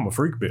 Yana, I'm a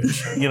freak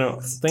bitch. You know,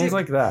 things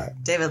like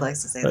that. David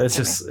likes to say that. It's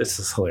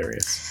just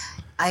hilarious.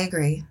 I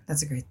agree.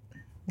 That's a great.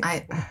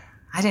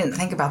 I didn't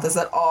think about this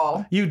at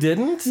all. You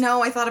didn't?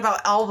 No, I thought about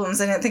albums.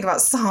 I didn't think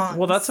about songs.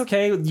 Well, that's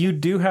okay. You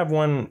do have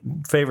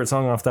one favorite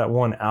song off that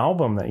one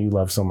album that you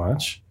love so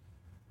much.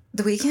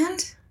 The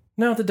Weeknd?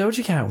 No, the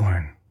Doja Cat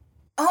one.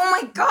 Oh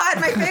my God,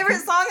 my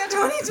favorite song of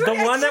 2020.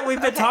 The one that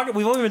we've been talking.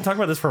 We've only been talking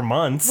about this for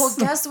months. Well,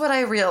 guess what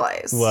I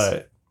realized?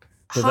 What?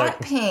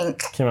 Hot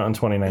Pink Came out in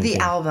 2019. The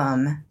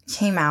album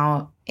came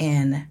out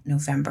in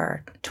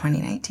November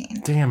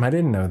 2019. Damn, I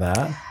didn't know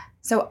that.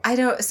 So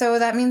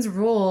that means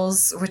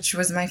Rules, which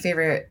was my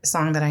favorite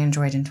song that I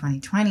enjoyed in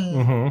 2020.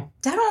 Mm-hmm.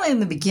 Definitely in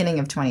the beginning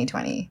of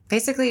 2020.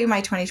 Basically,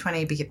 my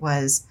 2020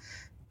 was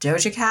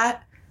Doja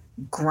Cat,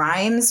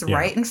 Grimes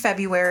right in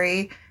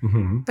February.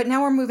 Mm-hmm. But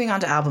now we're moving on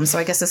to albums, so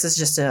I guess this is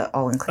just an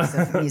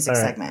all-inclusive music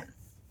segment.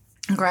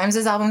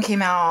 Grimes' album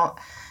came out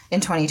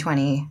in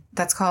 2020.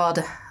 That's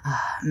called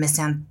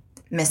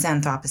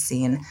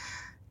Misanthropocene.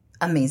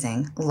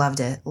 Amazing.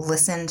 Loved it.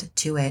 Listened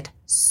to it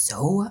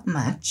so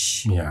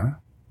much. Yeah.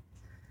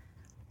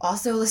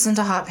 Also listened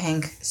to Hot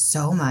Pink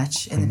so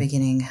much in the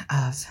beginning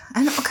of,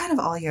 and kind of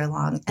all year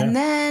long. Yeah. And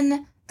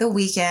then The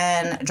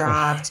Weeknd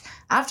dropped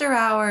After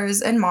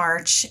Hours in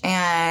March,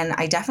 and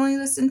I definitely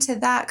listened to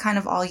that kind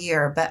of all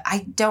year, but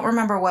I don't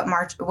remember what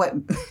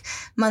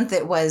month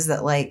it was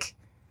that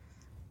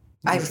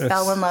I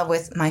fell in love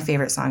with my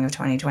favorite song of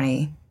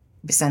 2020,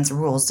 since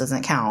Rules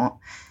doesn't count,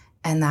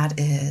 and that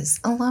is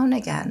Alone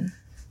Again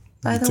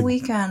by The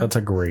Weeknd. That's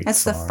a great It's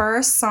song. the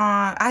first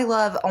song. I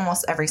love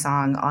almost every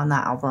song on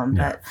that album,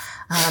 but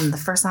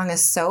the first song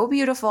is so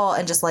beautiful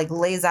and just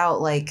lays out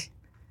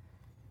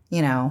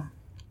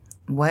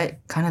what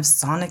kind of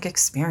sonic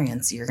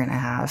experience you're going to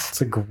have.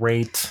 It's a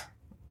great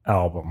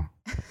album.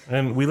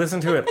 And we listen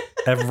to it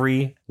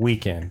every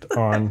weekend.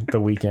 On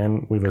the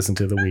weekend, we listen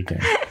to The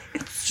Weeknd.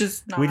 It's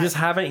just not. We just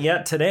haven't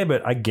yet today,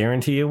 but I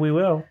guarantee you we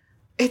will.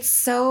 It's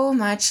so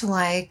much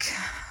like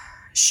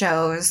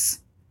shows.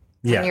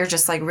 Yeah. And you're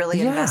just really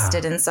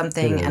invested in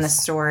something and a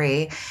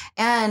story.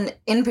 And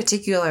in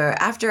particular,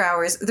 After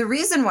Hours, the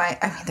reason why,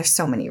 there's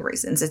so many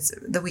reasons.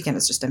 The Weeknd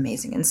is just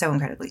amazing and so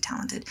incredibly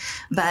talented.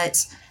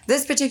 But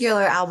this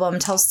particular album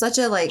tells such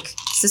a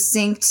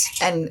succinct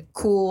and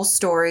cool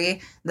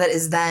story that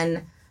is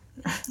then,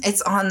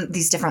 it's on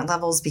these different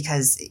levels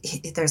because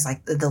there's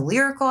the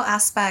lyrical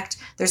aspect,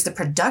 there's the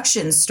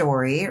production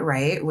story,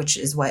 right, which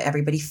is what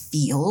everybody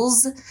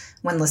feels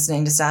when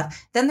listening to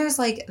stuff. Then there's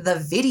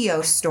the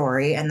video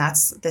story, and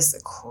that's this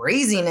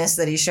craziness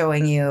that he's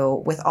showing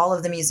you with all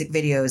of the music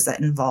videos that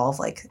involve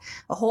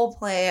a whole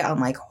play on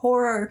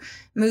horror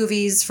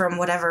movies from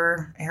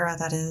whatever era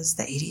that is.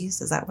 The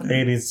 80s, is that when?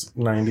 80s,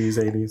 90s,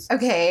 80s.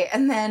 Okay,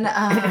 and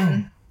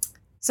then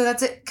so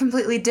that's a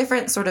completely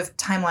different sort of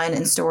timeline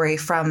and story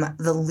from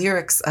the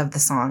lyrics of the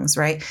songs,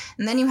 right?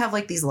 And then you have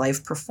these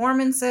live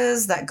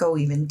performances that go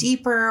even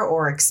deeper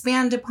or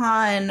expand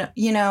upon,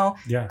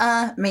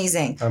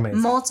 amazing.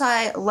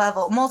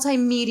 Multi-level,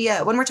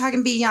 multimedia. When we're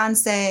talking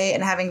Beyonce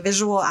and having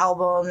visual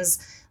albums,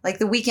 The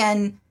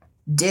Weeknd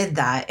did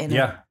that in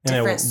a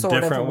different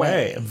sort of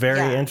way.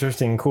 Very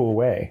interesting, cool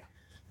way.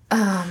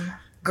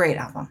 Great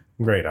album.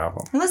 Great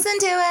album. Listen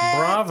to it.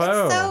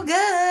 Bravo. It's so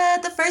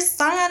good. The first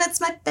song on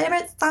it's my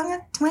favorite song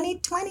of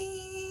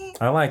 2020.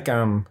 I like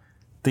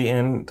the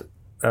end.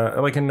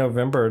 In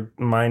November,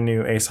 my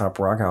new Aesop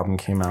Rock album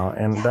came out,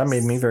 and that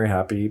made me very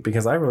happy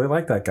because I really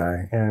like that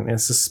guy, and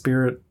it's a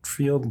spirit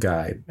field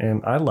guide,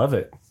 and I love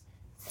it.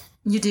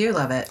 You do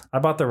love it. I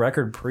bought the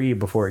record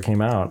before it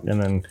came out,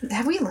 and then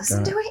have we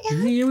listened to it yet?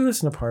 Yeah, we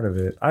listened to part of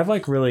it. I've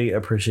really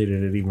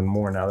appreciated it even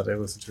more now that I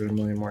listened to it a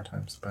million more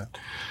times. But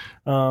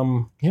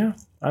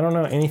I don't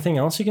know anything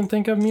else you can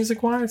think of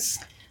music wise.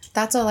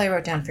 That's all I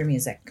wrote down for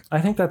music.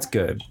 I think that's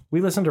good. We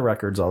listen to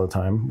records all the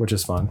time, which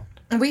is fun.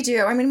 We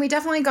do. We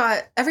definitely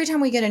every time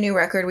we get a new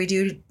record, we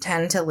do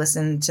tend to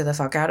listen to the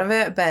fuck out of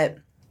it. But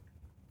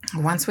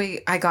once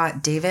I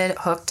got David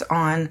hooked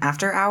on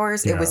After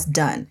Hours, it was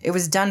done. It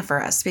was done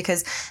for us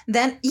because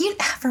then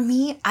for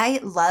me, I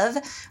love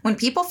when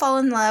people fall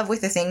in love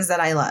with the things that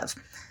I love.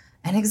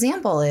 An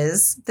example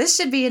is, this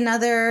should be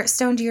another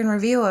Stone Deer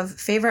review of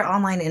favorite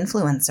online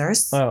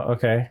influencers. Oh,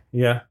 okay.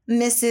 Yeah.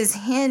 Mrs.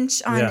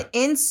 Hinch on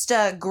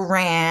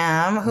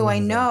Instagram, who I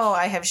know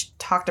I have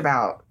talked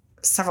about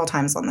several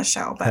times on the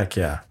show. But heck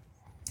yeah.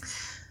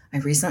 I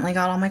recently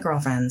got all my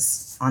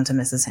girlfriends onto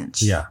Mrs.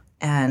 Hinch. Yeah.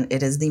 And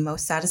it is the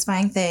most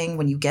satisfying thing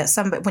when you get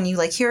when you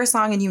hear a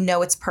song and you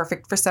know it's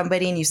perfect for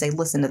somebody and you say,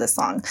 listen to this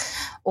song.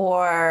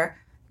 Or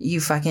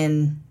you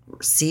fucking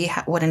see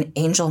what an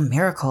angel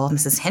miracle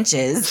Mrs. Hinch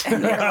is.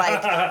 And you're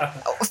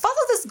follow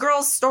this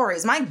girl's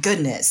stories. My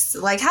goodness.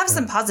 Have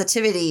some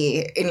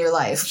positivity in your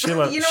life. She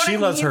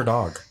loves her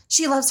dog.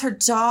 She loves her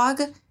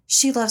dog.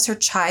 She loves her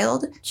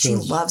child. She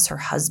loves her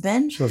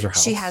husband. She loves her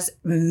house. She has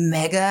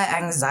mega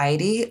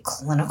anxiety,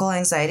 clinical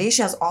anxiety.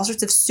 She has all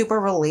sorts of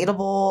super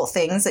relatable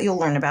things that you'll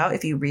learn about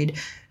if you read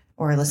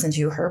or listen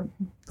to her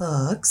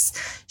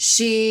books.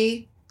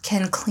 She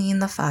can clean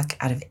the fuck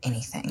out of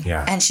anything.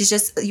 Yeah. And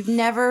you've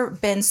never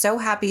been so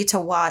happy to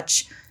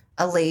watch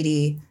a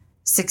lady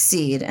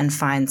succeed and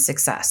find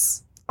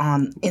success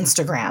on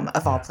Instagram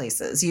of all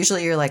places.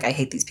 Usually you're like, I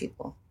hate these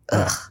people.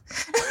 Ugh.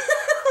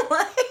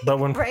 But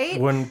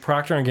when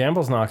Procter &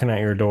 Gamble's knocking at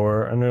your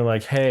door and they're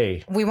like,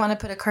 hey, we want to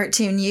put a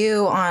cartoon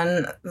you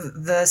on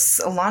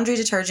this laundry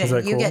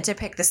detergent. You get to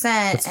pick the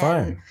scent. It's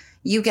fine.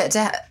 You get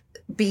to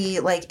be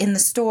like in the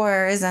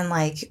stores and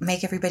like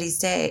make everybody's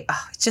day.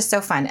 Oh, it's just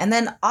so fun. And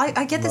then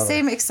I get the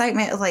same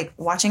excitement of like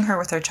watching her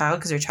with her child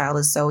because her child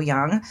is so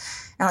young.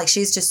 And like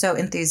she's just so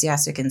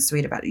enthusiastic and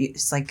sweet about it.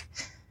 It's like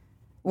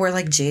we're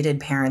like jaded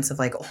parents of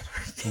like older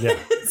kids. Yeah.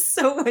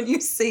 So when you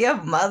see a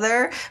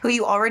mother who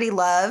you already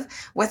love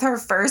with her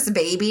first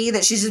baby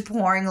that she's just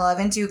pouring love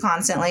into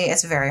constantly,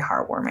 it's very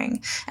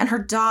heartwarming. And her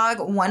dog,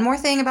 one more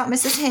thing about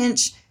Mrs.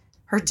 Hinch,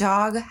 her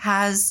dog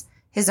has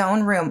his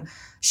own room.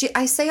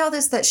 I say all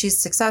this that she's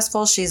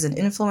successful, she's an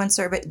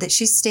influencer, but that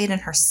she stayed in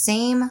her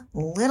same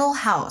little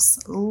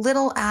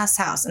ass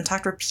house and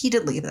talked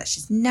repeatedly that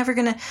she's never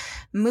going to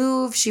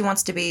move. She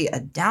wants to be a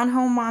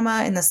down-home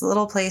mama in this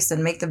little place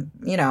and make the,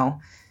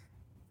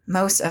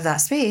 most of that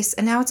space.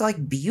 And now it's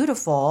like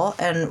beautiful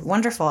and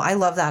wonderful. I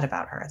love that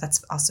about her.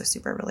 That's also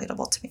super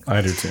relatable to me.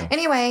 I do too.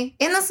 Anyway,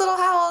 in this little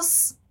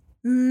house,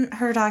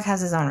 her dog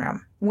has his own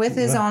room with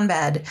his own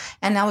bed.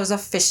 And now there's a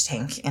fish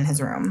tank in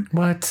his room.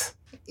 What?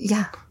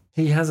 Yeah.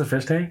 He has a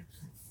fish tank?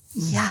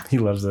 Yeah. He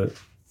loves it.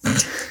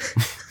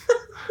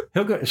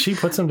 She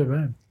puts him to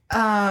bed.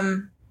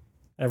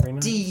 Every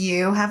night. Do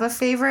you have a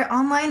favorite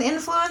online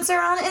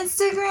influencer on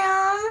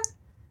Instagram?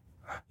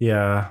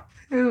 Yeah.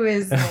 Who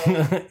is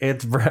it?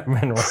 It's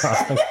Bretman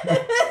Rock.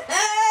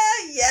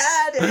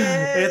 Yeah, it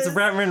is. It's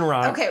Bretman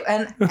Rock. Okay,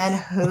 and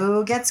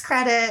who gets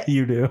credit?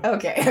 You do.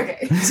 Okay.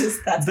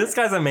 This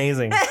guy's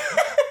amazing.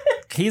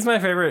 He's my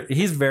favorite.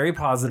 He's very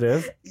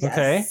positive. Yes.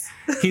 Okay.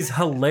 He's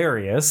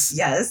hilarious.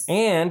 Yes.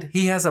 And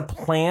he has a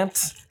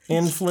plant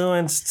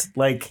influenced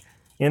like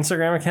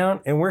Instagram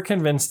account, and we're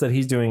convinced that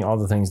he's doing all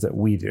the things that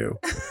we do.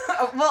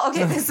 Well,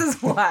 okay, this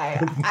is why.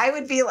 I'm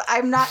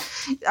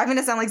going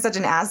to sound like such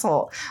an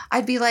asshole.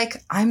 I'd be like,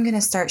 I'm going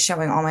to start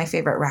showing all my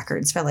favorite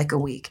records for like a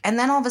week. And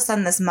then all of a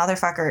sudden this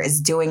motherfucker is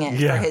doing it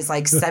for his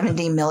like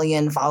 70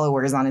 million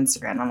followers on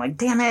Instagram. I'm like,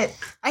 damn it.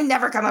 I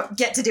never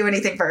get to do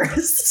anything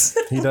first.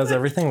 He does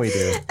everything we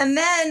do. And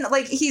then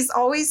like he's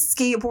always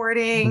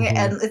skateboarding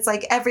and it's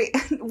like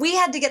we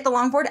had to get the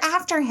longboard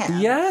after him.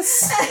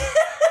 Yes.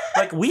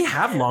 Like we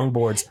have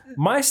longboards.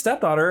 My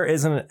stepdaughter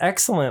is an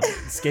excellent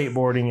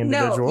skateboarding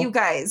individual. No, you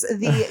guys,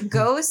 the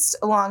ghost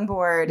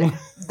longboard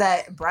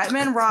that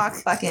Bretman Rock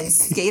fucking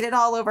skated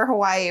all over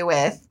Hawaii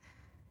with,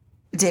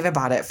 David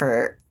bought it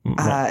for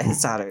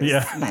his daughter's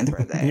 9th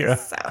birthday. Yeah.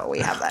 So we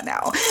have that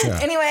now. Yeah.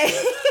 Anyway.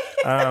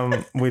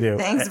 We do.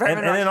 Thanks, Bretman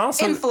Rock. And then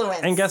also,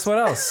 influence. And guess what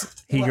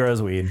else? He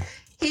grows weed.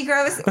 He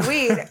grows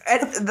weed.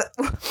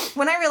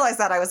 When I realized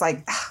that, I was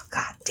like, oh,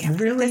 God damn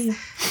it. Really?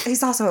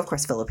 He's also, of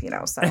course,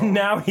 Filipino. So and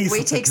now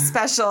we take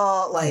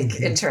special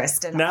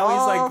interest in now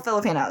all he's like,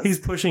 Filipinos. He's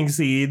pushing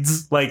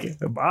seeds. Like,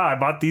 I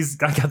got these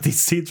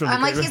seeds from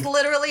I'm like, he's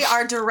literally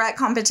our direct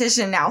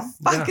competition now.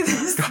 Fuck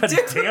this God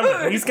dude.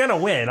 Damn it. He's going to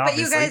win,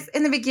 obviously. But you guys,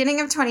 in the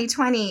beginning of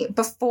 2020,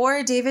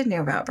 before David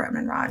knew about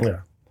Bretman Rock,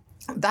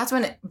 that's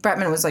when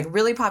Bretman was like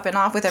really popping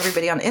off with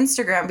everybody on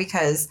Instagram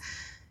because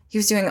he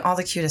was doing all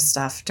the cutest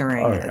stuff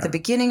during the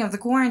beginning of the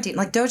quarantine.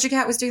 Like Doja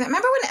Cat was doing that.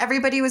 Remember when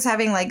everybody was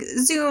having like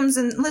Zooms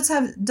and let's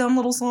have dumb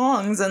little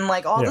songs and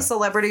like all the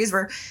celebrities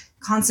were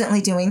constantly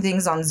doing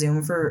things on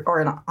Zoom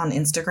or on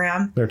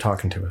Instagram? They're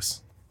talking to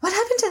us. What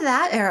happened to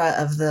that era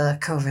of the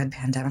COVID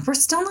pandemic? We're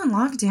still in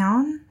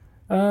lockdown.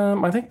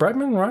 I think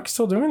Bretman Rock's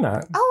still doing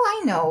that.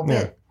 Oh, I know,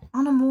 but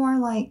on a more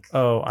like...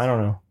 Oh, I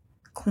don't know.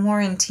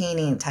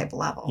 Quarantining type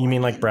level. You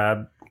mean like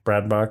Brad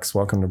Bucks?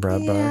 Welcome to Brad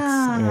Bucks.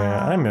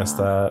 Yeah, I missed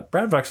that.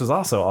 Brad Bucks was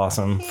also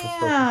awesome.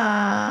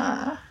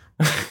 Yeah.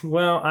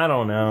 Well, I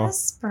don't know.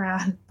 Yes,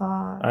 Brad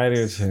Bucks. I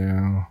do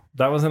too.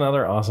 That was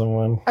another awesome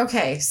one.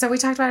 Okay, so we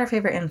talked about our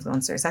favorite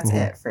influencers. That's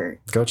it for...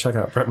 Go check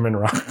out Bretman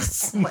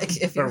Rocks.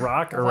 Like if you...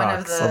 Rock or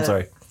Rocks? I'm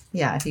sorry.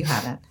 Yeah, if you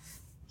haven't.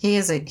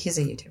 He's a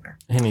YouTuber.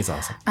 And he's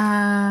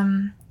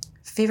awesome.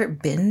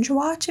 Favorite binge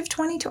watch of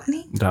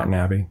 2020? Downton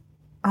Abbey.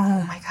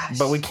 Oh my gosh.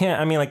 But we can't,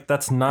 I mean, like,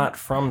 that's not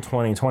from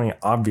 2020.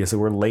 Obviously,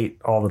 we're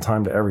late all the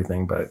time to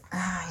everything, but...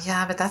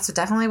 yeah, but that's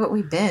definitely what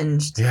we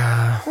binged.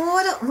 Yeah.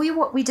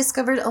 What we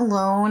discovered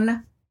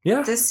Alone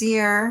this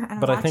year.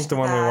 But I think the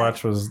one we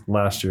watched was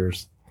last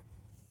year's.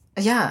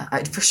 Yeah,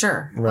 for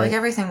sure. Right. Like,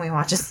 everything we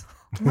watch is...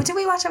 What did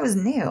we watch that was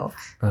new?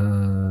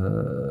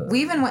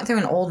 We even went through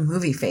an old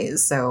movie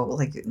phase, so,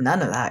 like,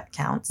 none of that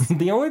counts.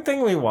 The only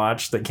thing we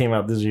watched that came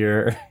out this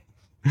year...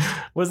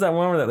 was that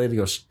one where that lady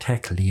goes,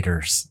 tech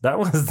leaders? That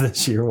was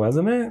this year,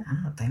 wasn't it?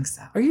 I don't think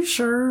so. Are you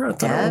sure? I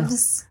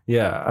Devs?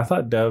 Yeah, I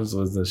thought Devs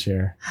was this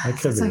year.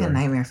 It's like a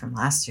nightmare from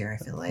last year,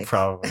 I feel like.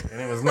 Probably. And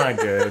it was not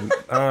good.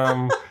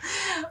 I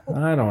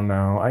don't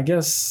know. I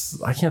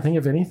guess I can't think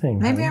of anything.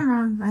 Maybe I'm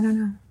wrong. I don't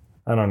know.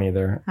 I don't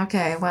either.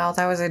 Okay, well,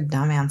 that was a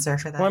dumb answer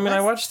for that. Well, I mean, I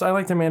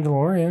like The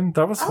Mandalorian.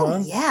 That was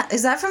fun. Oh, yeah.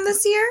 Is that from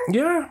this year?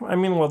 Yeah. I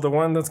mean, well, the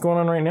one that's going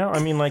on right now. I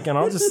mean, like, and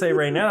I'll just say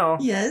right now,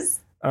 Yes.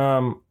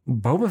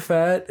 Boba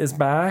Fett is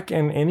back,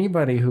 and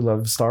anybody who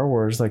loves Star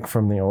Wars, like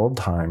from the old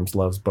times,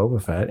 loves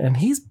Boba Fett, and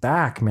he's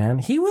back, man.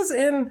 He was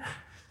in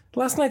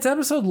last night's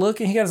episode. Look,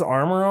 he got his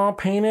armor all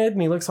painted,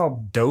 and he looks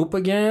all dope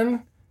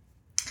again.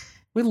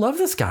 We love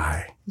this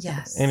guy.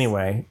 Yes.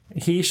 Anyway,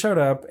 he showed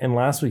up in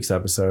last week's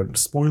episode.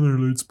 Spoiler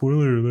alert,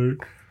 spoiler alert.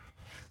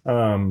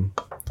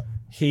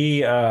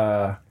 He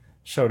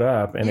showed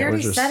up and you it already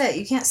was just... said it.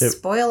 You can't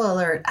spoil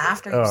alert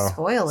after you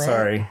spoil it.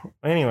 Sorry.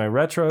 Anyway,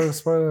 retro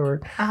spoiler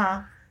alert.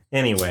 Uh-huh.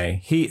 Anyway,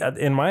 he,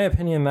 in my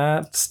opinion,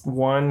 that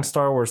one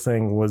Star Wars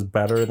thing was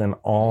better than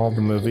all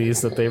the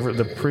movies that they've,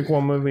 the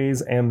prequel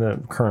movies and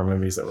the current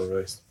movies that were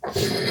released.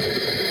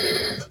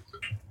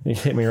 He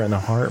hit me right in the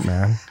heart,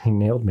 man. He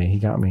nailed me. He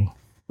got me.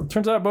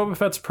 Turns out Boba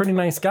Fett's a pretty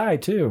nice guy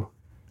too.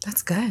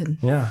 That's good.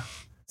 Yeah.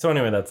 So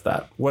anyway, that's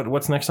that.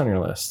 What's next on your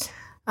list?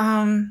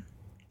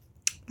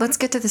 Let's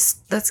get to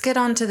this. Let's get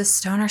on to the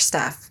stoner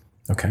stuff.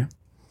 Okay.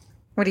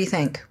 What do you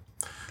think?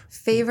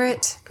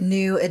 Favorite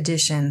new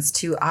additions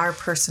to our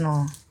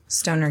personal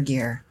stoner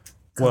gear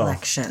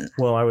collection?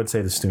 Well, I would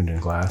say the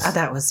Student Glass.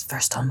 That was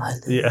first on my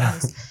list. Yeah.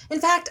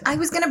 In fact, I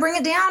was going to bring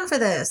it down for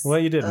this. Well,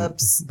 you didn't.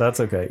 Oops. That's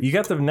okay. You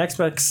got the next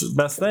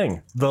best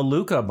thing, the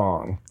Luca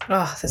Bong.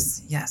 Oh,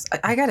 yes.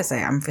 I got to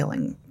say, I'm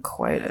feeling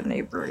quite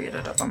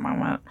inebriated at the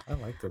moment. I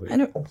like the Luca.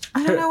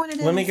 I don't know what it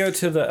is. Let me go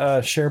to the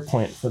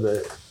SharePoint for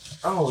the...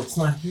 Oh, it's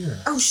not here.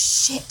 Oh,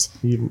 shit.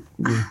 You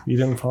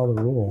didn't follow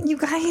the rule. You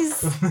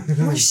guys,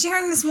 we're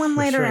sharing this one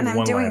later, and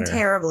I'm doing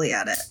terribly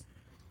at it.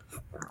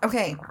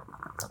 Okay.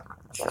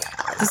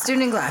 The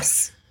Student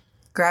Glass.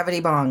 Gravity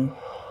Bong.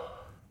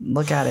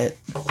 Look at it.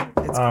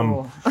 It's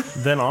cool.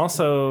 Then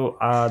also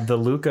the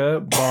Luca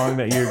Bong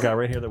that you got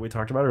right here that we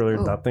talked about earlier.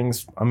 Ooh. That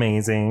thing's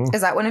amazing.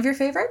 Is that one of your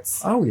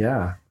favorites? Oh,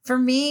 yeah. For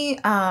me,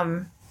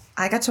 I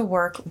got to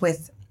work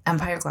with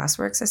Empire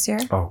Glassworks this year.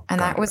 Oh, and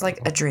that was like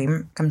a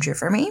dream come true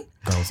for me.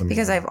 That was amazing.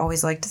 Because I've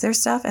always liked their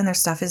stuff, and their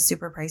stuff is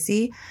super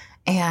pricey.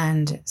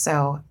 And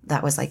so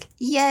that was like,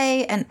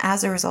 yay. And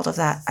as a result of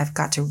that, I've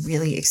got to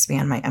really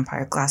expand my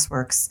Empire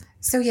Glassworks.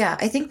 So yeah,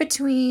 I think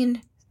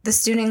between the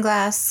Student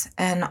Glass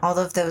and all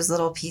of those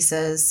little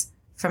pieces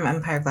from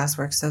Empire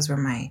Glassworks, those were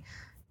my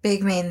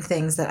big main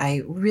things that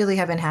I really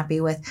have been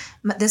happy with.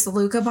 This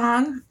Luca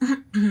Bong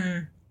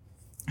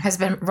has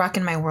been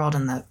rocking my world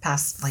in the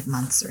past like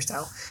months or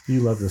so. You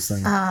love this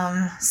thing.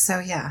 So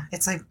yeah,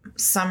 it's like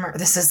summer.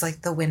 This is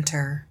like the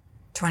winter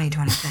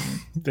 2020 thing.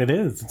 It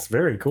is. It's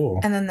very cool.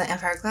 And then the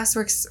Empire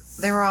Glassworks,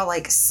 they were all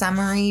like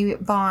summery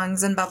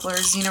bongs and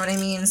bubblers. You know what I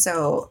mean?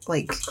 So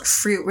like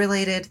fruit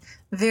related,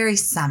 very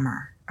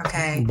summer.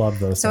 Okay. Love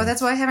those. So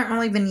that's why I haven't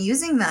really been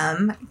using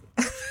them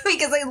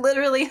because I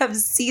literally have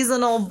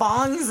seasonal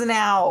bongs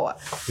now.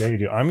 Yeah, you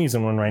do. I'm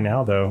using one right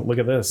now though. Look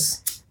at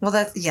this. Well,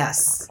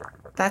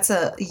 that's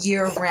a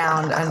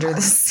year-round under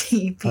the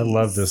sea piece. I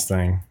love this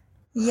thing.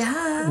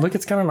 Yeah. Look,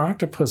 it's got an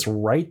octopus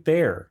right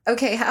there.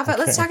 Okay, how about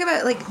let's talk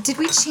about like,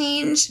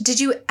 did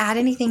you add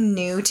anything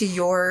new to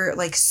your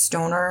like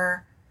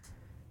stoner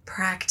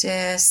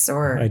practice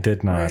or I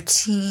did not.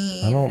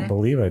 Routine? I don't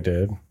believe I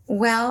did.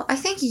 Well, I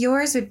think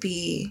yours would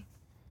be,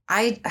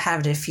 I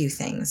have a few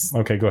things.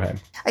 Okay, go ahead.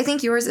 I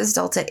think yours is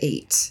Delta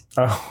 8.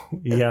 Oh,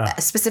 yeah.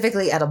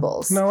 Specifically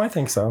edibles. No, I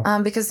think so.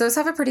 Because those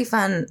have a pretty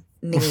fun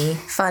knee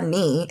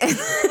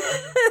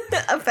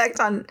effect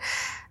on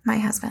my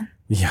husband.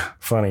 Yeah,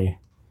 funny.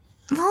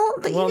 Well,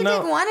 but you can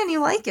take one and you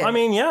like it. I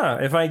mean,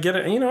 yeah, if I get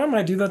it, I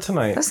might do that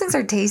tonight. Those things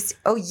are tasty.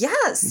 Oh,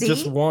 yeah, see?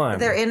 Just one.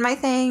 They're in my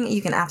thing.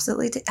 You can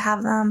absolutely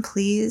have them,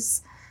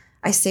 please.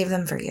 I save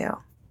them for you.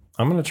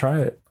 I'm going to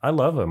try it. I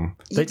love them.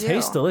 They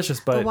taste delicious,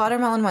 but... The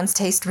watermelon ones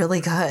taste really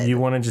good. You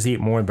want to just eat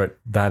more, but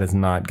that is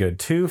not good.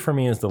 2 for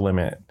me is the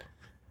limit.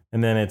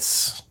 And then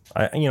it's...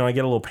 I get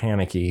a little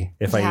panicky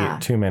if I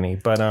eat too many.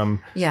 But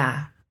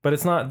yeah. But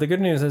it's not... The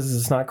good news is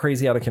it's not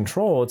crazy out of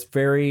control. It's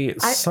very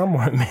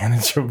somewhat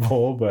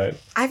manageable, but...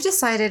 I've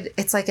decided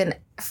it's like I've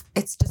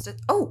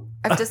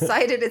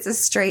decided it's a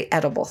straight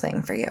edible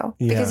thing for you.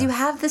 Yeah. Because you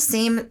have the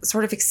same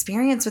sort of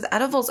experience with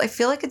edibles. I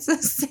feel like it's the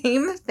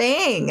same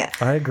thing.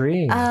 I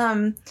agree.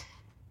 And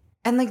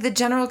like the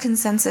general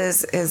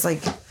consensus is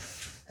like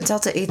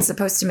Delta 8 is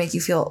supposed to make you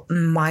feel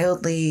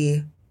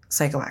mildly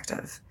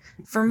psychoactive.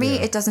 For me,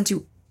 it doesn't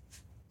do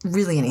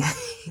really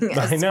anything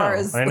as far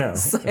as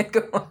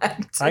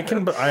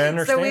psychoactive. I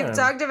understand. So we've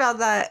talked about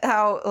that,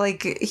 how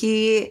like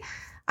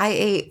I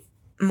ate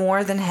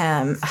more than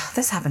him.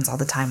 This happens all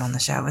the time on the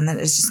show. And then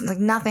it's just like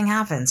nothing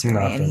happens for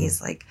me. And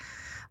he's like,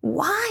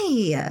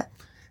 why?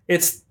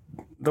 It's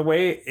the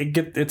way it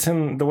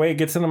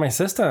gets into my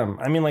system.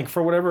 I mean, like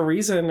for whatever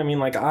reason, I mean,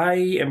 like I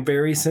am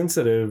very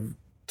sensitive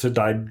to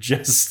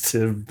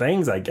digestive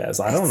things, I guess.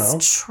 I don't know.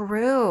 It's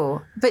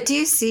true. But do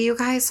you see, you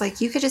guys, like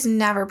you could just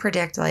never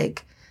predict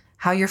like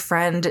how your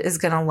friend is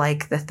going to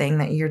like the thing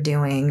that you're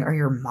doing, or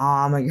your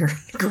mom or your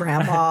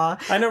grandma.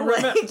 I know.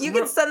 Like, you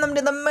can send them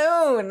to the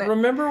moon.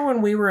 Remember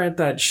when we were at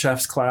that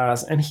chef's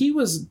class and he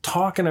was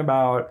talking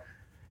about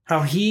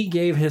how he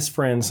gave his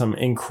friend some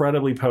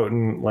incredibly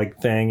potent like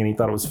thing and he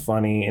thought it was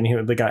funny,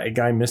 and a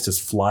guy missed his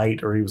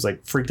flight, or he was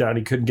like freaked out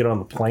he couldn't get on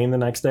the plane the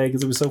next day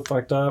because it was so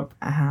fucked up.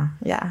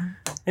 Yeah.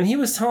 And he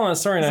was telling a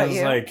story and I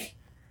was like,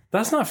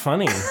 that's not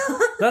funny.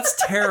 That's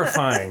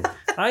terrifying.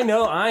 I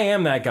know I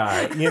am that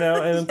guy, and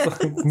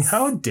it's like,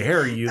 how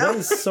dare you? That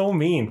is so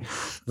mean.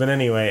 But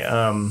anyway,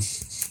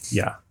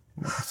 yeah.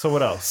 So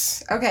what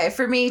else? Okay,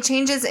 for me,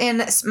 changes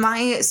in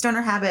my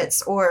stoner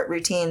habits or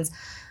routines.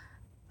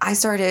 I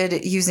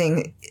started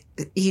using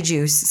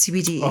e-juice,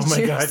 CBD e-juice. Oh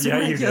my God,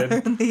 yeah, you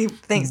did.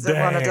 Thanks to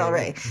Lana Del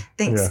Rey.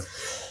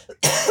 Thanks.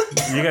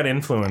 Yeah. You got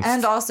influenced.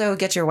 And also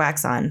Get Your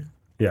Wax On.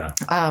 Yeah.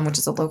 Which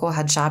is a local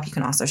head shop. You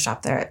can also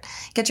shop there at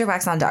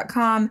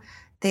getyourwaxon.com.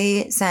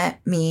 They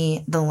sent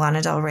me the Lana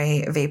Del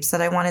Rey vapes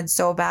that I wanted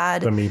so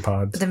bad. The Me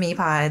Pods. The Me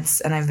Pods.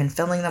 And I've been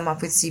filling them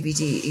up with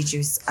CBD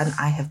e-juice. And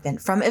I have been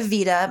from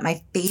Avita.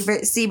 My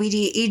favorite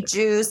CBD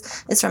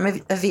e-juice is from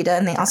Avita.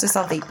 And they also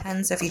sell vape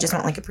pens. So if you just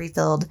want like a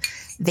pre-filled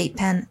vape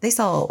pen, they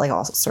sell like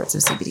all sorts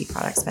of CBD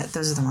products. But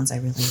those are the ones I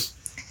really,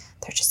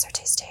 they're just so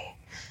tasty.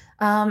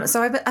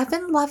 So I've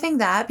been loving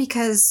that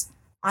because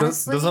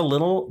honestly.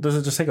 Does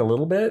it just take a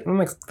little bit in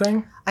the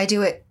thing? I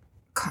do it.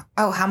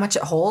 Oh, how much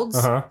it holds?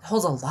 Uh-huh. It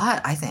holds a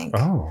lot, I think.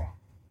 Oh.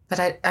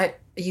 But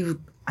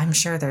I'm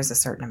sure there's a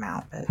certain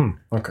amount, but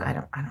okay. I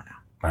don't know.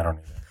 I don't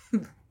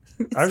either.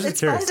 I was just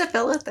curious. It's fun to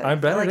fill it though. I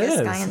bet like it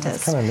is. A scientist.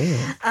 It's kind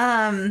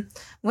of neat.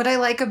 What I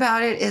like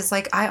about it is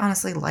like I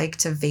honestly like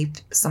to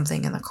vape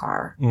something in the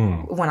car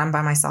when I'm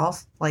by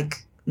myself.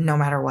 Like no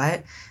matter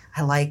what,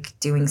 I like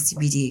doing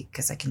CBD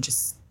because I can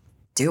just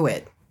do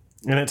it.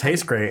 And it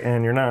tastes great,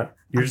 and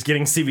you're just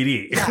getting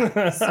CBD.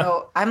 Yeah.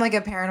 So I'm like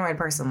a paranoid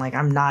person. Like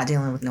I'm not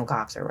dealing with no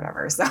cops or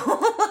whatever. So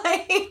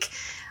like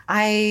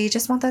I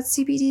just want that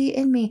CBD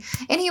in me.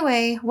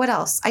 Anyway, what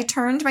else? I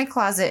turned my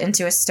closet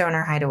into a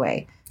stoner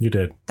hideaway. You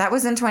did. That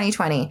was in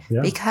 2020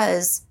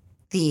 because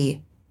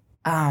the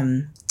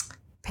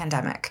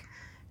pandemic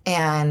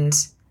and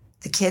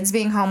the kids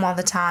being home all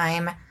the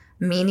time,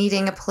 me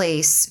needing a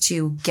place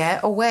to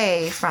get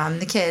away from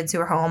the kids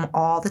who are home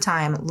all the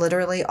time,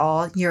 literally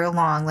all year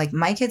long. Like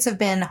my kids have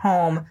been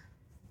home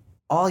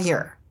all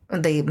year.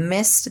 They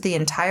missed the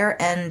entire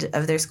end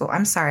of their school.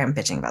 I'm sorry I'm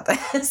bitching about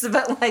this,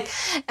 but like,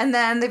 and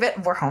then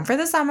we're home for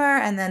the summer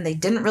and then they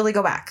didn't really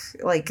go back.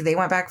 Like they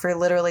went back for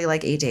literally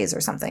like 8 days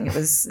or something. It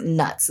was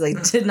nuts. They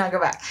did not go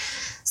back.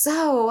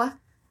 So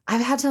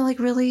I've had to like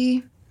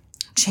really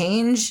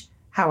change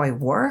how I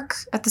work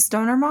at the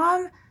Stoner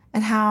Mom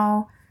and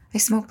how I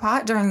smoke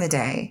pot during the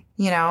day,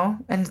 and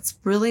it's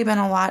really been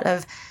a lot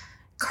of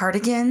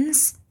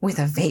cardigans with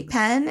a vape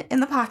pen in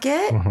the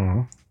pocket.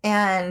 Mm-hmm.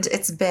 And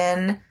it's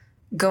been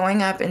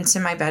going up into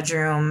my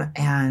bedroom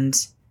and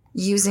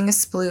using a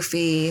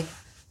sploofie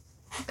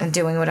and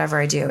doing whatever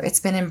I do. It's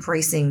been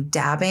embracing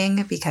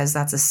dabbing because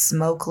that's a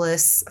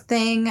smokeless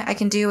thing I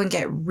can do and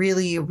get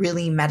really,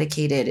 really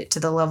medicated to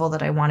the level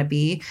that I want to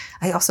be.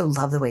 I also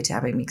love the way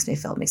dabbing makes me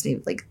feel. It makes me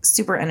like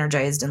super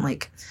energized and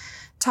like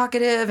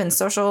talkative and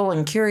social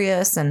and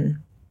curious. And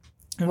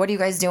what are you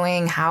guys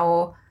doing?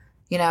 How,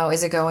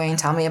 is it going?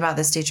 Tell me about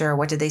this teacher.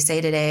 What did they say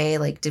today?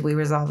 Like, did we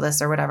resolve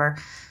this or whatever?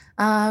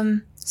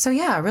 So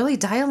yeah, really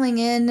dialing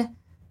in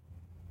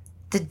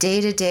the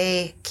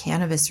day-to-day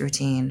cannabis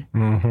routine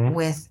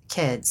with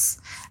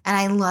kids. And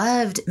I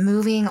loved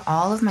moving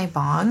all of my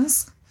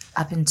bongs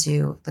up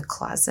into the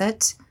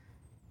closet.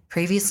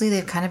 Previously,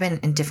 they've kind of been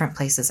in different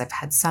places. I've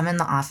had some in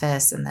the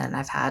office, and then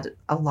I've had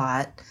a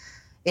lot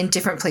in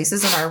different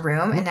places in our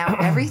room. And now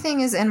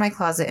everything is in my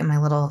closet in my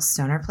little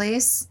stoner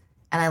place.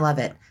 And I love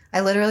it. I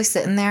literally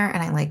sit in there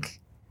and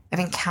I've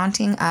been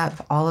counting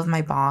up all of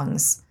my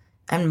bongs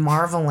and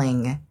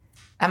marveling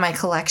at my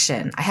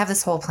collection. I have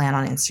this whole plan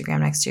on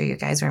Instagram next year, you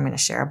guys, where I'm going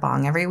to share a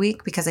bong every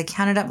week because I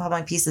counted up all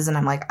my pieces and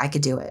I'm like, I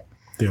could do it.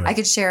 I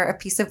could share a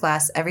piece of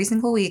glass every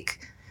single week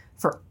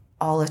for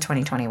all of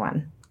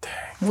 2021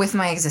 with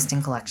my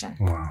existing collection.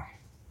 Wow.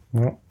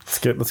 Well,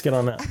 let's get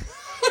on that.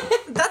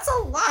 That's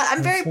a lot.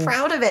 I'm very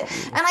proud of it.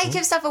 And I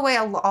give stuff away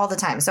all the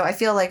time. So I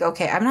feel like,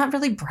 okay, I'm not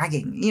really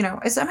bragging.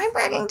 Am I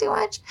bragging too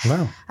much?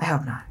 No. I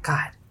hope not.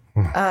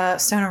 God.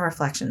 Stoner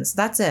reflections.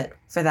 That's it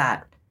for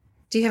that.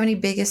 Do you have any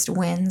biggest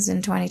wins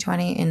in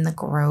 2020 in the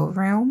grow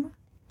room?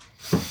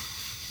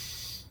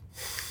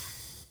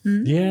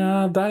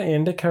 Yeah, that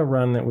indica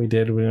run that we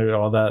did with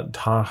all that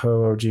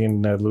Tahoe OG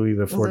and Louis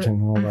the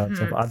 14, all that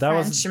stuff.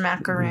 French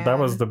macaroon. That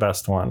was the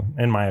best one,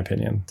 in my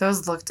opinion.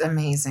 Those looked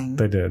amazing.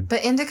 They did.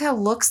 But indica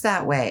looks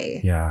that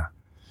way. Yeah.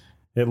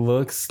 It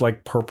looks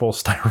like purple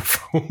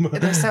styrofoam.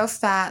 They're so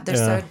fat. They're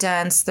so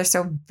dense. They're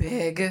so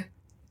big.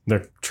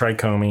 They're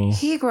trichomy.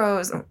 He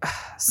grows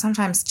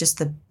sometimes just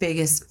the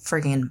biggest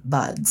friggin'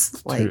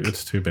 buds.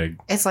 It's too big.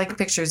 It's like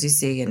pictures you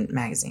see in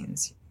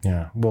magazines.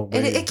 Yeah. Well,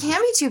 it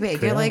can be too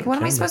big. You're like, what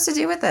am I supposed to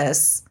do with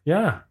this?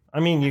 Yeah. I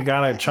mean, you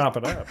got to chop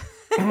it up.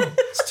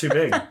 It's too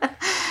big.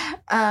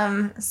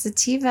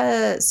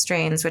 Sativa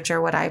strains, which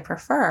are what I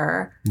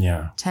prefer,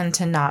 tend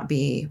to not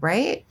be,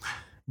 right?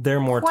 They're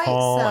more Quite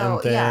tall so,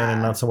 and thin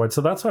and not so wide.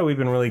 So that's why we've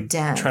been really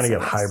Dense, trying to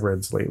get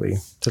hybrids lately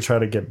to try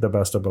to get the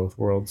best of both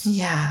worlds.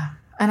 Yeah.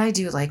 And I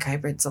do like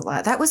hybrids a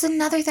lot. That was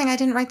another thing. I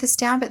didn't write this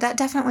down, but that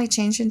definitely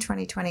changed in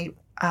 2020.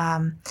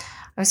 I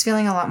was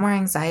feeling a lot more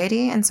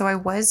anxiety. And so I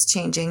was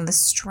changing the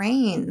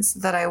strains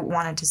that I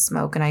wanted to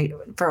smoke. And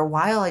for a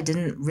while, I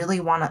didn't really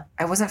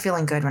I wasn't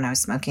feeling good when I was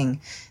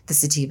smoking the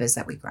sativas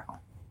that we grow.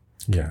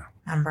 Yeah.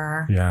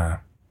 Remember? Yeah.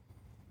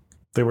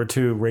 They were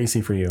too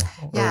racy for you.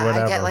 Yeah.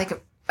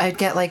 I'd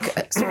get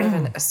like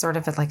sort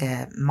of like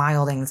a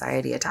mild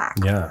anxiety attack.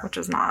 Yeah. Which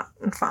is not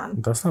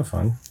fun. That's not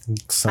fun.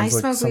 I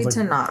smoke weed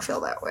to not feel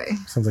that way.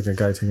 Sounds like a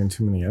guy taking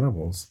too many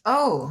edibles.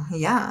 Oh,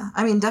 yeah.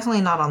 I mean, definitely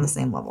not on the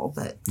same level,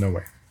 but. No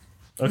way.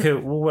 Okay,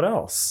 well, what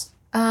else?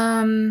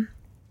 Any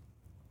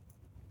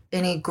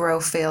grow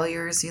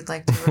failures you'd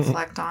like to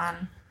reflect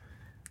on?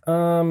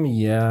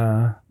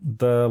 Yeah.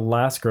 The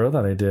last grow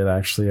that I did,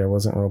 actually, I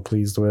wasn't real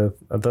pleased with.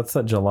 That's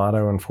that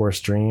Gelato and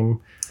Forest Dream.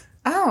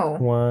 Oh.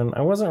 One.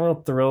 I wasn't real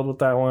thrilled with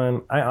that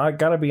one. I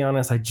gotta be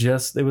honest,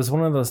 it was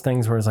one of those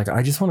things where it's like,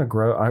 I just want to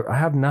grow. I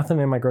have nothing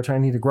in my grow tank. I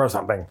need to grow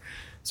something.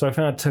 So I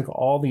found I took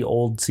all the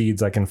old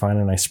seeds I can find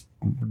and I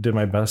did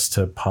my best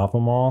to pop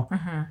them all.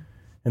 Mm-hmm.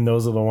 And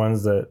those are the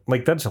ones that,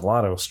 like that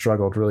Gelato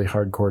struggled really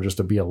hardcore just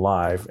to be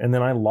alive. And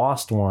then I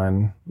lost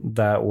one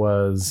that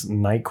was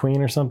Night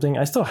Queen or something.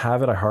 I still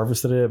have it. I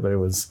harvested it, but it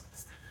was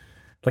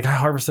like I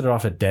harvested it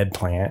off a dead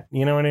plant.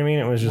 You know what I mean?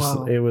 It was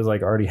just, It was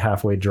like already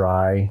halfway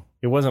dry.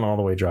 It wasn't all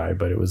the way dry,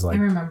 but it was like.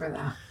 I remember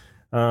that.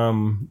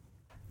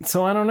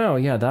 So I don't know.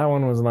 Yeah, that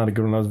one was not a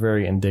good one. That was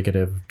very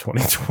indicative of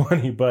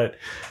 2020. But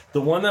the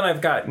one that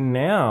I've got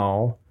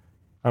now,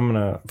 I'm going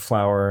to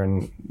flower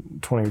in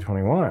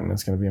 2021.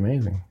 It's going to be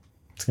amazing.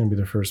 It's going to be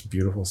the first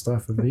beautiful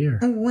stuff of the year.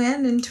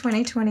 When in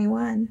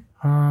 2021?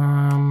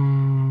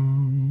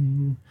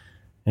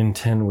 In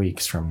 10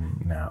 weeks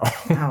from now.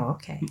 Oh,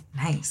 okay.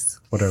 Nice.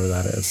 Whatever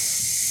that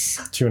is.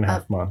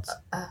 2.5 months.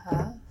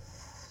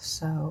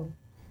 So...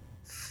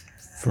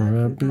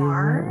 March.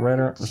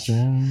 March.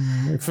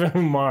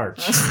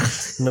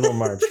 Middle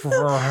March.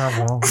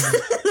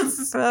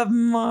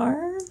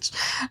 March.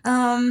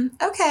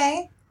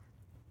 Okay.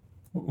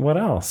 What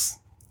else?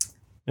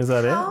 Is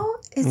that How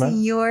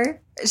it?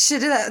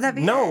 Should that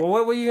be? No,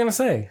 what were you going to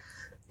say?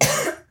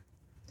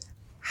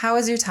 How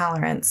is your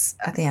tolerance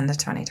at the end of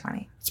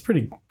 2020? It's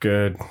pretty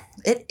good.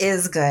 It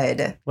is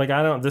good. Like,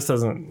 this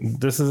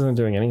isn't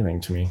doing anything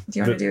to me. Do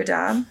you want to do a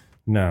job?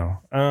 No.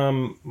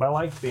 I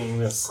like being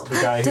the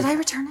guy. Did I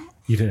return it?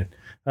 You did.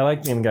 I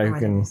like being the guy who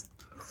can.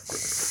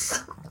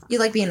 You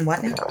like being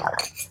what now?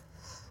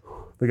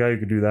 The guy who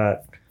could do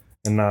that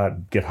and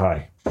not get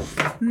high.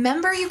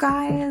 Remember, you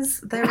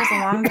guys, there was a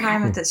long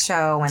time with this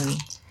show when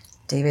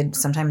David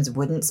sometimes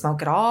wouldn't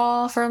smoke at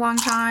all for a long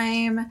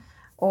time,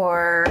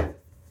 or.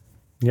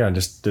 Yeah,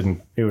 just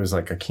didn't. It was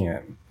like, I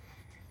can't.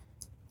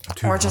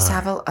 Or just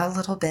have a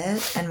little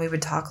bit, and we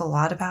would talk a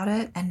lot about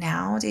it. And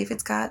now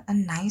David's got a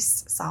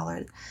nice,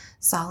 solid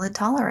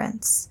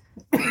tolerance.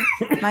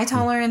 My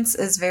tolerance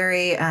is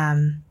very,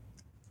 I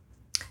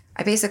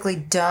basically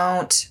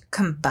don't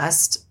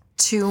combust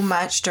too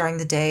much during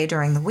the day,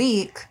 during the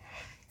week.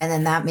 And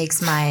then that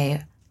makes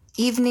my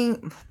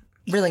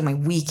really my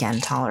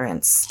weekend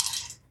tolerance,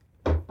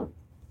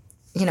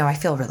 I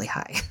feel really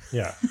high.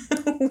 Yeah.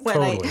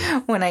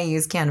 when I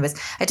use cannabis.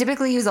 I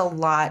typically use a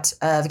lot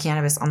of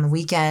cannabis on the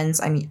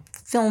weekends. I'm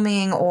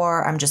filming,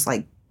 or I'm just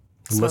like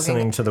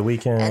listening to The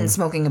Weeknd and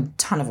smoking a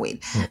ton of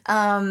weed.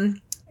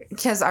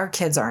 Because our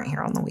kids aren't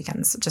here on the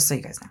weekends, just so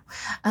you guys know.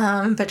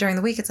 But during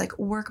the week, it's like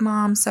work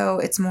mom. So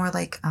it's more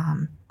like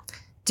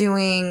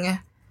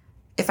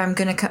if I'm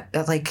going to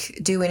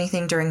do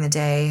anything during the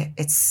day,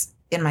 it's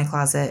in my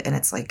closet and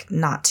it's like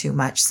not too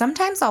much.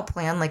 Sometimes I'll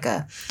plan like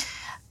a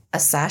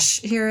sesh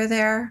here or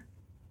there,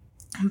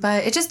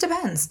 but it just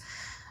depends.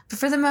 But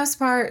for the most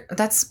part,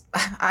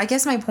 I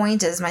guess my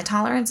point is my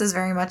tolerance is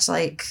very much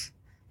like,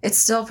 it's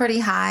still pretty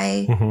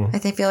high. Mm-hmm.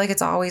 I feel like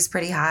it's always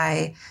pretty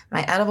high.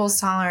 My edibles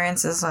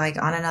tolerance is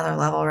like on another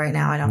level right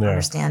now. I don't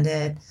understand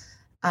it.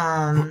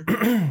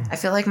 I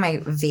feel like my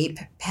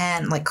vape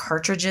pen, like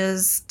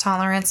cartridges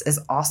tolerance is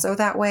also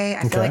that way.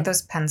 I feel like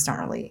those pens don't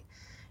really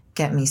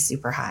get me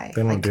super high.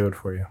 They don't do it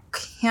for you.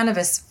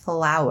 Cannabis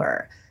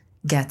flower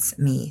gets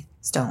me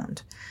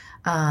stoned.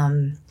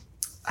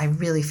 I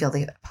really feel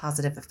the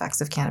positive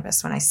effects of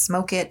cannabis when I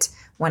smoke it,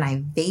 when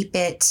I vape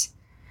it,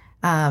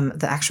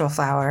 the actual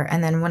flower,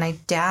 and then when I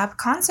dab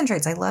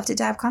concentrates. I love to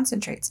dab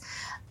concentrates.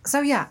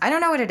 So yeah, I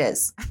don't know what it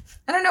is.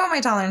 I don't know what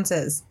my tolerance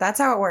is. That's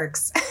how it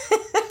works.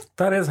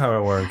 That is how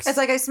it works. It's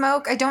like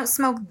I don't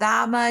smoke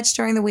that much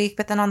during the week,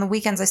 but then on the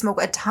weekends I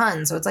smoke a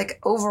ton. So it's like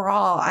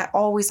overall, I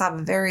always have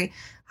a very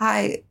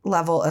high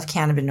level of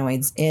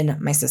cannabinoids in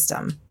my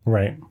system.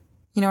 Right.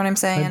 You know what I'm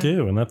saying? I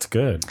do, and that's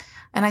good.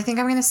 And I think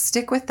I'm going to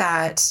stick with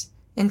that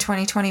in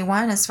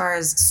 2021 as far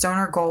as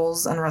stoner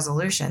goals and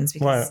resolutions.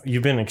 Well,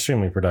 you've been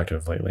extremely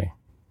productive lately.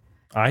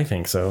 I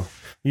think so.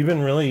 You've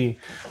been really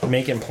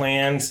making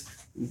plans,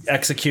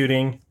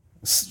 executing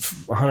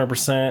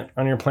 100%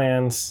 on your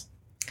plans?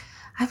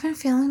 I've been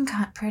feeling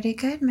pretty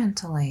good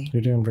mentally.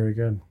 You're doing very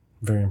good.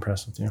 Very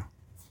impressed with you.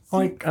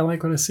 I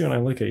like what I see when I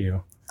look at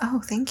you.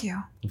 Oh, thank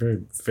you.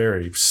 Very,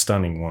 very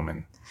stunning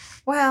woman.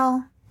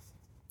 Well,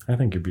 I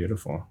think you're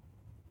beautiful.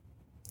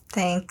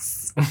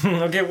 thanks.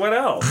 Okay, what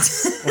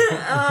else?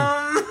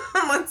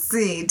 Let's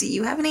see. Do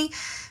you have any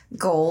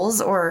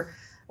goals or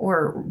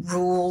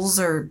rules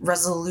or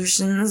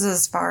resolutions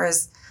as far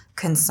as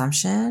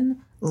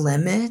consumption,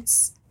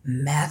 limits,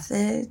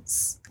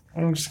 methods?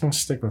 I'm just going to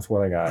stick with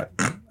what I got.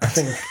 I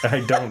think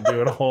I don't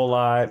do it a whole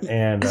lot,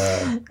 and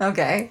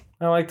Okay.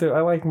 I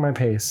like my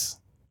pace.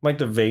 I like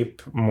to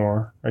vape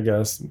more, I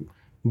guess.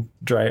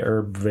 Dry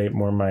herb vape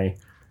more. My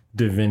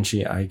Da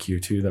Vinci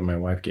IQ too that my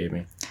wife gave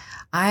me.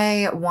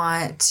 I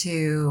want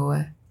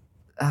to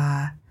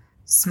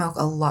smoke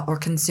a lot or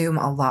consume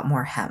a lot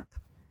more hemp.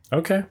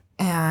 Okay.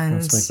 And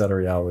Let's make that a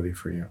reality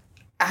for you.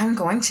 I'm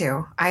going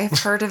to. I've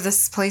heard of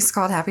this place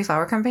called Happy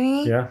Flower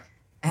Company. Yeah.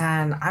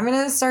 And I'm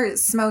going to start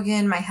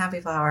smoking my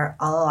Happy Flower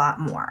a lot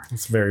more.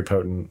 It's very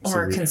potent.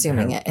 Or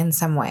consuming it in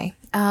some way.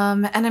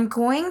 And I'm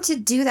going to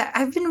do that.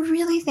 I've been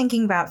really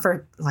thinking about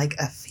for like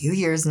a few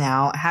years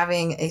now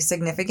having a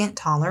significant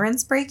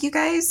tolerance break, you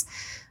guys.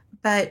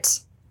 But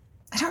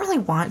I don't really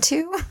want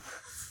to.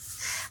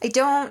 I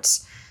don't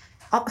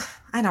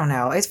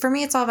know. For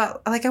me, it's all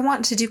about, like, I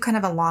want to do kind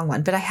of a long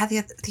one. But I had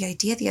the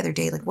idea the other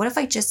day, like, what if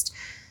I just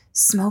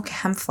smoke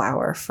hemp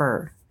flower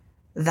for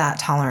that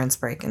tolerance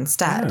break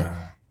instead?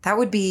 Yeah. That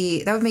would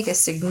make a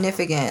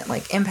significant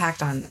like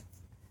impact on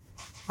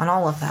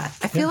all of that.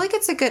 I feel like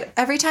it's a good,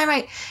 every time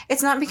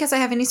it's not because I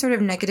have any sort of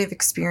negative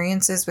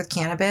experiences with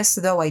cannabis,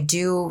 though I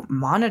do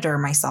monitor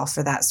myself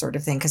for that sort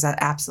of thing because that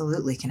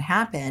absolutely can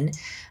happen.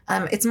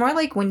 It's more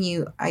like when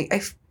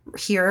I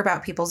hear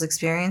about people's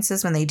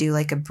experiences when they do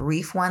like a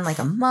brief one, like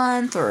a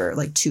month or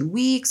like 2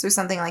 weeks or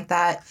something like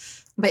that.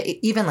 But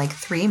even like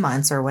 3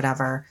 months or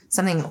whatever,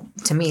 something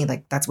to me,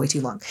 like that's way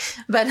too long.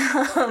 But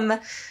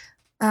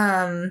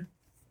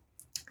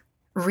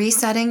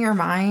resetting your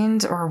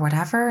mind or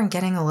whatever and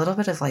getting a little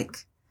bit of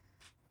like,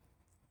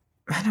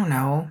 I don't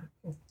know,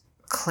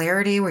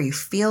 clarity where you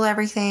feel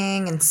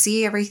everything and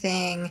see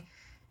everything.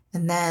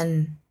 And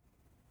then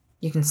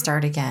you can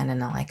start again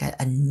in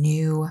a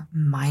new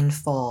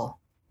mindful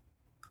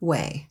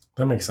way.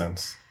 That makes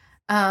sense.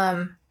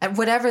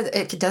 Whatever,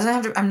 it doesn't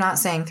have to, I'm not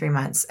saying 3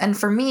 months. And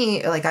for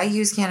me, like I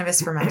use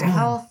cannabis for mental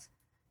health.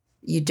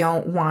 You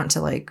don't want to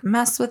like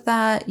mess with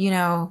that. You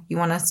know,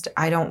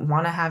 I don't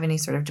want to have any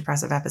sort of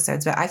depressive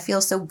episodes, but I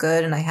feel so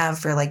good. And I have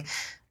for like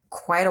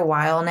quite a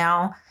while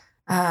now,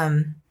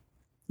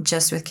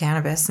 just with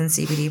cannabis and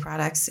CBD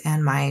products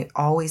and my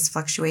always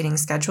fluctuating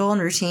schedule and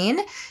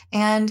routine.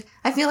 And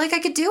I feel like I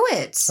could do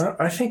it.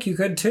 I think you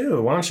could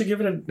too. Why don't you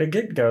give it a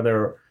get go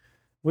there?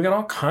 We got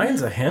all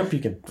kinds of hemp. We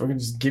can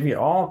just give you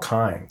all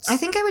kinds. I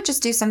think I would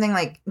just do something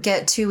like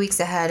get 2 weeks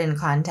ahead in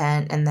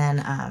content and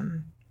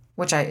then,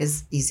 which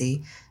is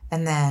easy,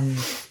 and then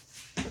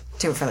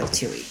do it for like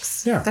 2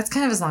 weeks. Yeah. That's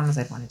kind of as long as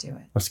I'd want to do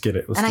it. Let's get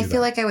it. And I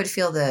feel like I would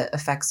feel the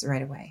effects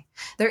right away.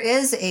 There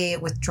is a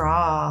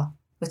withdrawal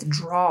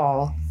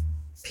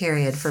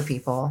period for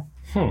people.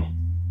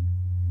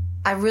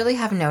 I really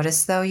have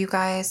noticed though, you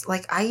guys,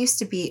 like I used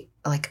to be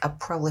like a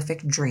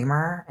prolific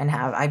dreamer and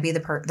I'd be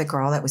the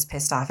girl that was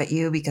pissed off at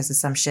you because of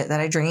some shit that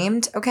I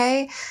dreamed.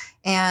 Okay.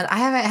 And I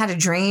haven't had a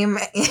dream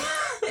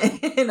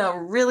in a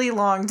really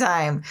long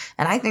time.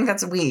 And I think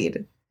that's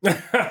weed.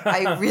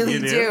 I really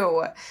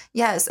do.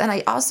 Yes. And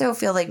I also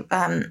feel like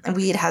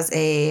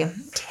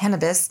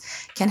cannabis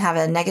can have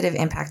a negative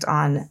impact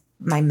on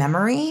my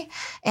memory.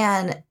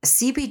 And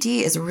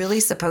CBD is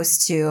really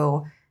supposed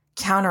to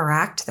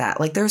counteract that.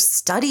 Like there's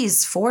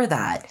studies for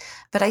that,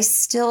 but I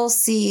still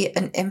see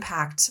an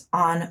impact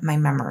on my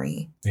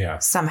memory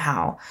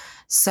somehow.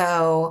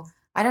 So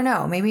I don't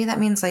know. Maybe that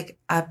means like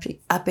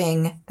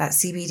upping that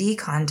CBD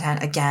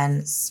content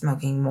again,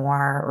 smoking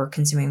more or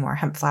consuming more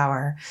hemp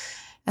flower,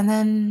 and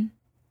then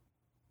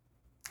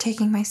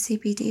taking my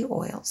CBD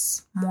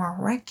oils more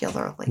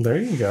regularly. There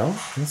you go.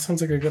 That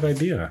sounds like a good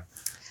idea.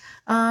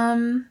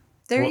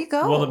 There you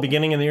go. Well, the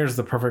beginning of the year is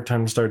the perfect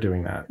time to start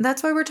doing that.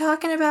 That's why we're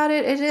talking about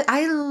it.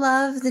 I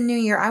love the new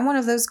year. I'm one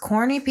of those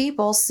corny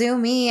people. Sue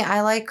me.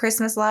 I like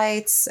Christmas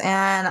lights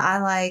and I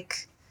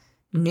like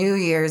New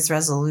Year's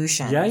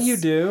resolutions. Yeah, you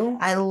do.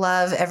 I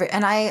love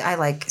I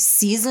like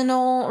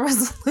seasonal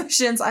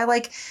resolutions. I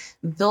like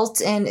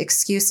built-in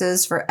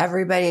excuses for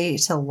everybody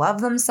to love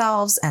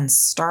themselves and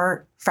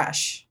start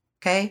fresh.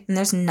 Okay? And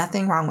there's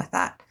nothing wrong with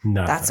that.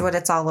 Nothing. That's what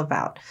it's all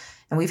about.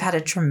 And we've had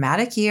a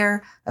traumatic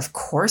year. Of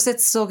course,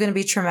 it's still going to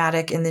be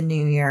traumatic in the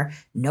new year.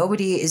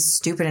 Nobody is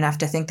stupid enough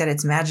to think that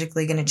it's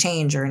magically going to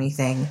change or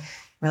anything.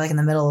 We're like in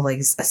the middle of like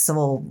a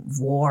civil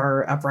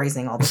war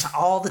uprising all the time.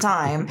 All the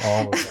time.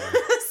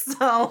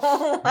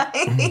 So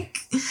like,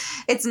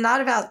 it's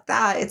not about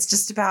that. It's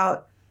just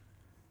about,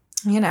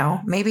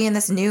 maybe in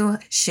this new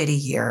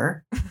shitty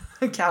year,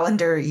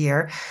 calendar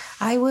year,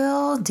 I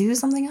will do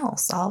something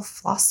else. I'll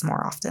floss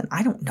more often.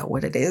 I don't know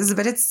what it is,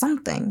 but it's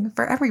something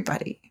for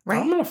everybody,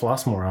 right? I'm going to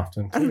floss more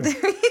often, too. There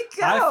you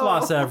go. I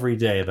floss every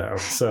day, though.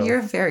 So You're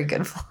a very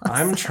good flosser.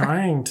 I'm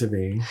trying to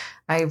be.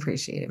 I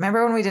appreciate it.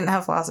 Remember when we didn't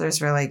have flossers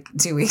for like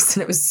 2 weeks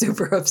and it was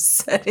super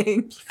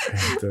upsetting?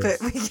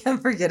 But we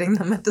kept forgetting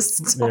them at the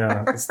store.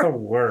 Yeah, it's the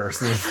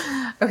worst.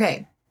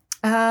 Okay.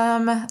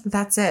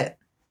 That's it.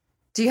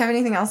 Do you have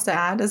anything else to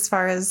add as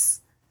far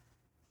as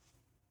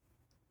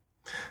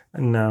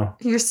No.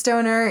 your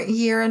stoner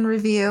year in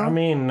review? I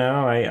mean,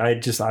 no,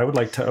 I would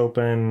like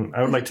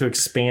to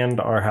expand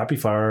our Happy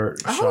Flower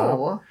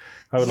shop.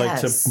 I would like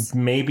to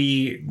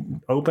maybe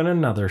open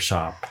another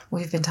shop.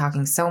 We've been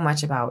talking so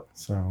much about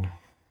So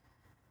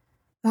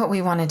what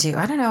we want to do.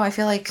 I don't know. I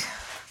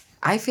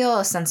feel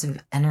a sense of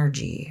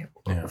energy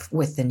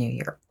with the new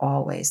year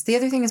always. The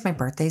other thing is my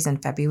birthday's in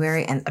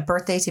February, and a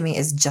birthday to me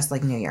is just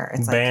like New Year.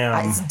 It's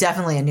like it's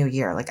definitely a new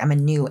year. Like I'm a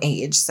new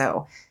age,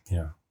 so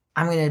yeah,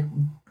 I'm gonna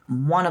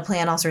want to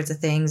plan all sorts of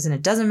things, and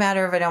it doesn't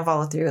matter if I don't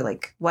follow through.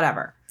 Like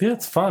whatever. Yeah,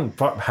 it's fun.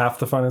 But half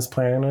the fun is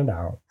planning it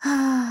out.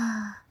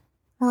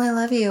 Well, I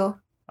love you.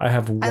 I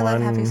have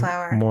love Happy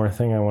Flower. more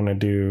thing I want to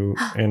do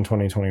in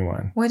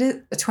 2021. What is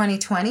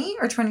 2020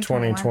 or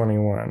 2021?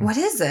 2021. What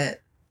is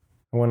it?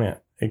 I want to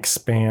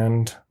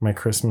expand my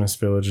Christmas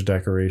Village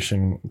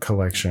decoration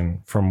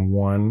collection from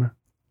 1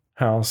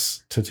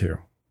 house to 2.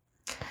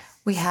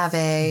 We have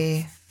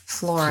a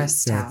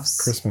florist house.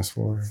 Christmas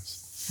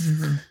florist.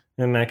 Mm-hmm.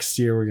 And next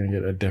year we're going to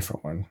get a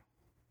different one.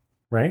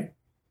 Right?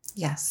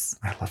 Yes.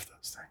 I love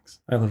those things.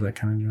 I love that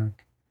kind of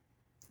junk.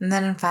 And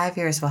then in 5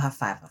 years, we'll have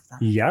 5 of them.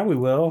 Yeah, we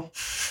will.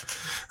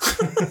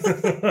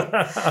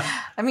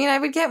 I mean, I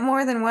would get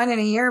more than one in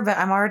a year, but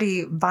I'm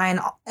already buying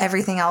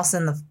everything else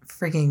in the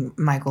freaking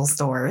Michael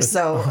store.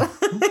 So,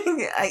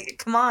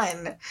 come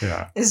on.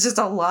 Yeah. It's just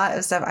a lot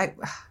of stuff.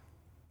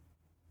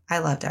 I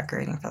love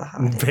decorating for the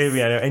holidays.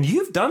 Baby, I know. And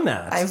you've done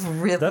that.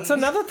 That's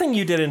another thing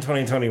you did in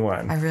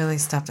 2021. I really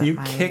stepped up. You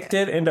kicked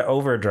it into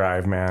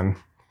overdrive, man.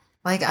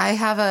 Like, I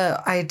have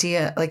a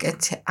idea. Like,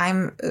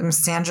 I'm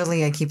Sandra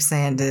Lee. I keep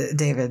saying to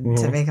David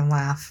to make him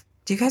laugh.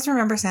 Do you guys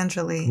remember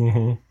Sandra Lee?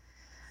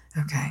 Mm-hmm.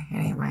 Okay.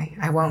 Anyway,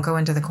 I won't go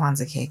into the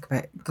Kwanzaa cake,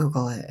 but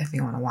Google it if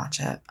you want to watch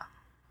it.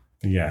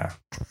 Yeah.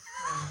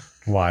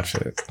 Watch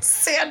it.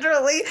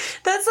 Sandra Lee.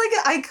 That's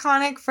like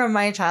iconic from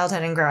my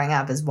childhood and growing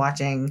up is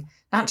watching,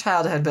 not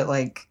childhood, but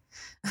like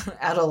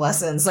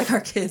adolescence, like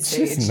our kids'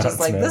 age. She's Just nuts,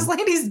 like, man. this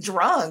lady's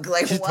drunk.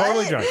 Like, She's what?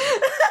 totally drunk.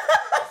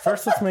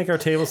 First, let's make our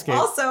tablescape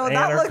Also, and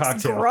that our looks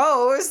cocktail.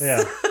 gross. Yeah.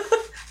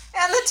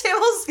 And the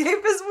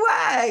tablescape is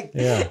whack.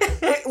 Yeah.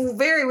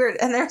 Very weird.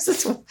 And there's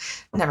this.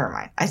 Never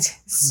mind.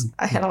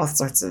 I had all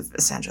sorts of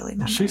Sandra Lee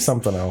memories. She's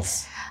something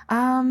else.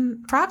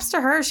 Props to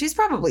her. She's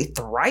probably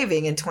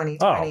thriving in 2020.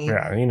 Oh,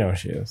 yeah. You know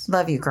she is.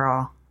 Love you,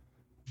 girl.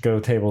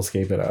 Go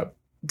tablescape it up.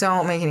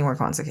 Don't make any more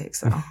Kwanzaa cakes,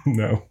 though.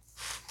 No. All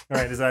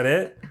right. Is that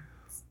it?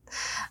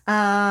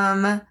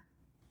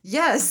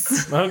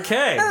 Yes.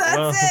 Okay.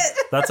 That's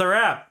it. That's a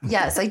wrap.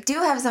 Yes, I do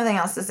have something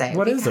else to say.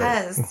 What is it?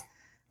 Because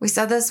we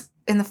said this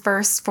in the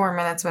first 4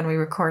 minutes when we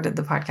recorded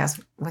the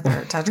podcast with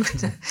our touch.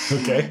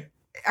 Okay.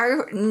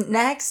 Our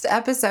next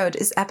episode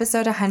is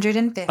episode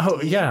 150.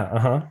 Oh, yeah.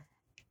 Uh-huh.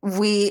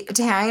 We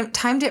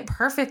timed it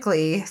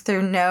perfectly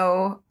through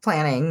no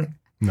planning.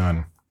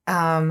 None.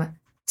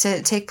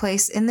 To take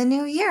place in the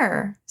new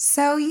year.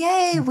 So,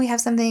 yay, we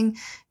have something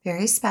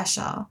very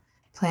special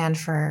planned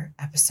for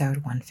episode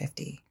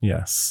 150.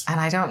 Yes. And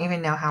I don't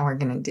even know how we're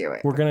going to do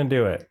it. We're going to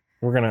do it.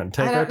 We're going to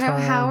take our time.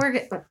 I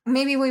don't know how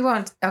maybe we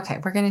won't. Okay,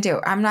 we're going to do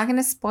it. I'm not going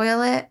to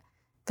spoil it,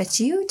 but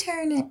you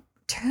tune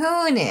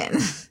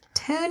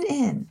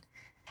in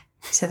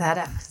to that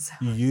episode.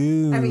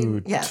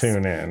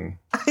 Tune in.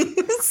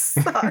 I'm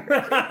sorry. Do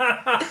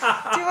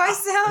I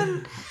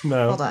sound...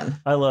 No. Hold on.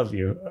 I love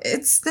you.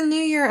 It's the New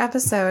Year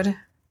episode.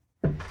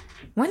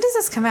 When does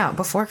this come out?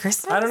 Before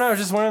Christmas? I don't know. I was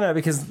just wondering that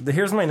because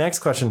here's my next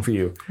question for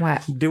you.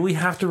 What? Do we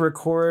have to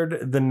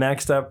record the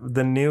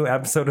new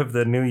episode of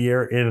the new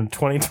year in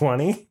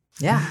 2020?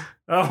 Yeah.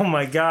 Oh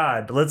my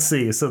God. Let's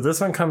see. So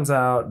this one comes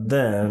out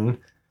then.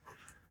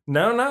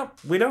 No,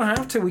 we don't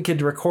have to. We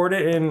could record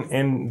it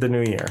in the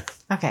new year.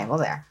 Okay, well,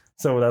 there.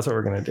 So that's what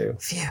we're going to do.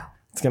 Phew.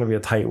 It's going to be a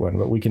tight one,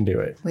 but we can do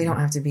it. We don't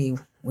have to be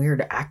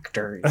weird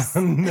actors.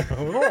 No,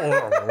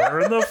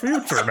 we're in the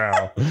future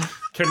now.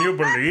 Can you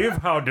believe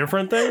how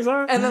different things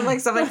are? And then,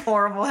 like, something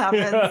horrible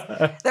happens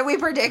that we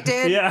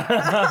predicted. Yeah.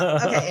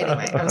 Okay,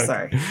 anyway, I'm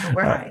sorry.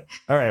 We're high.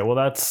 All right, well,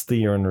 that's the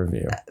year in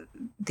review.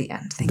 The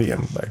end. Thank you. The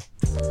end. Bye.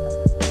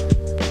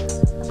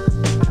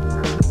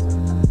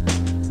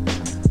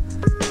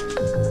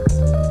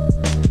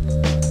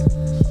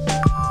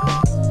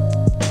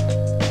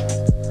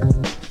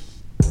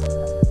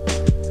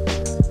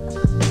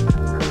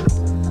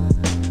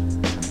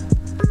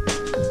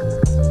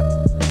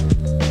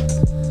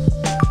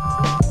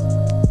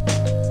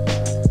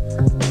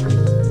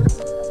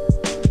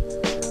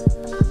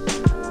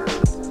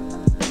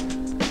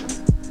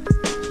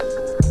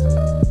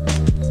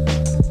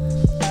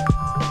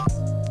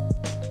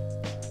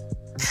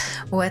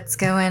 What's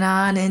going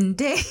on in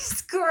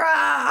Dave's grow?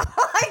 I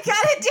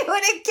gotta do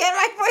it again.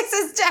 My voice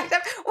is jacked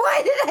up.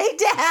 Why did I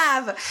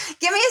dab?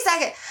 Give me a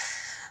second.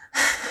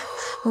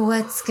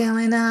 What's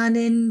going on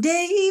in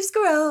Dave's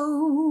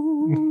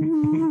grow?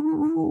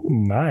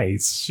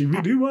 Nice.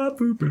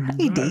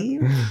 Hey,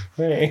 Dave.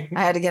 Hey.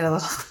 I had to get a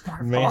little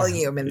more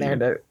volume in there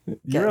to.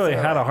 You really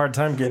had a hard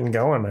time getting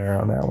going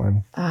there on that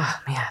one. Oh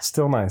man.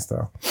 Still nice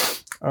though.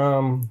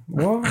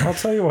 Well, I'll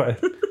tell you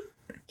what,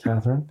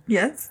 Catherine.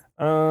 Yes.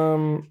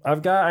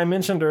 I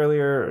mentioned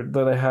earlier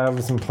that I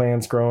have some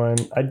plants growing.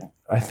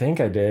 I think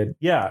I did.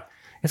 Yeah.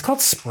 It's called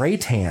spray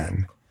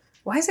tan.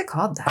 Why is it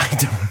called that? I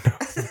don't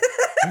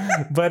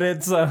know. But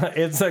it's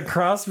a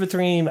cross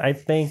between, I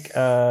think,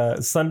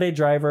 Sunday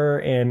Driver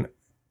and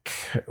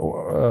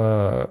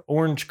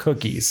orange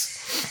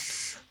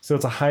cookies. So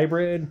it's a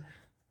hybrid.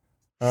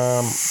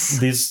 I've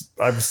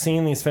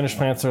seen these finished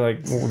plants are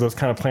like those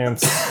kind of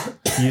plants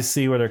you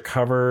see where they're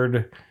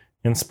covered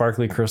in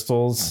sparkly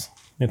crystals.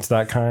 It's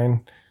that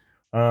kind.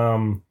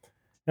 And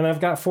I've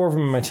got 4 of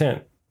them in my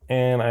tent,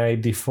 and I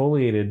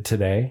defoliated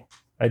today.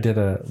 I did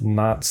a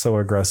not so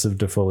aggressive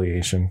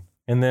defoliation,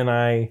 and then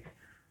I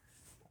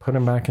put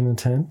them back in the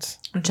tent.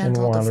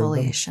 Gentle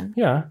defoliation.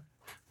 Yeah.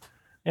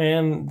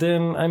 And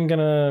then I'm going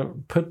to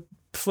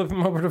flip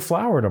them over to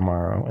flower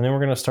tomorrow, and then we're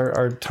going to start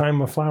our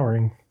time of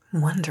flowering.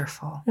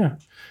 Wonderful. Yeah.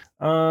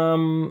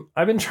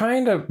 I've been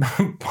trying to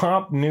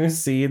pop new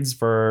seeds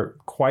for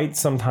quite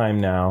some time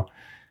now,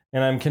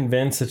 and I'm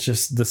convinced it's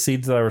just the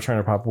seeds that I was trying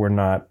to pop were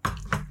not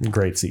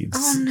great seeds.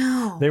 Oh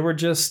no. They were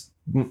just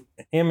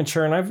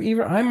immature, and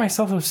I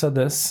myself have said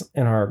this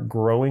in our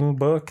growing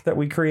book that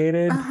we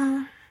created.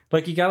 Uh-huh.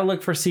 Like, you got to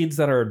look for seeds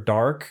that are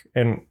dark,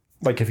 and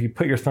like if you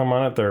put your thumb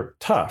on it, they're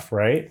tough,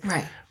 right?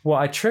 Right. Well,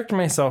 I tricked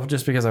myself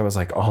just because I was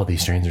like, oh,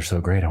 these strains are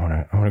so great. I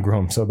want to grow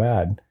them so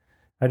bad.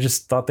 I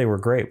just thought they were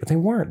great, but they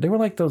weren't. They were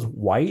like those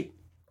white,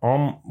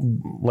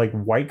 like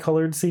white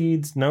colored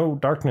seeds, no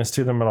darkness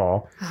to them at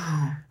all,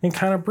 and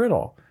kind of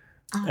brittle.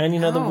 Oh, and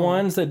the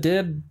ones that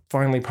did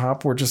finally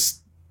pop were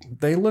just,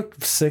 they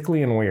looked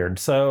sickly and weird.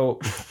 So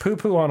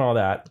poo on all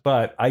that.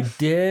 But I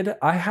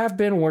have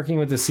been working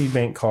with a seed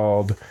bank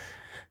called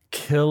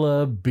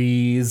Killa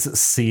Bees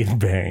Seed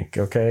Bank.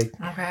 Okay.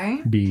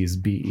 Bees,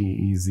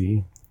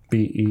 B-E-E-Z.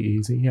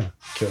 B-E-E-Z. Yeah.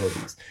 Killa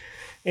Bees.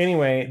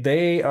 Anyway,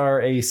 they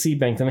are a seed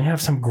bank, and they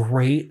have some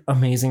great,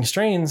 amazing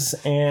strains.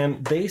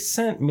 And they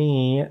sent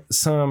me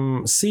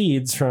some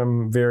seeds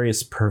from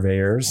various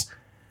purveyors.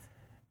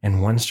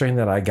 And one strain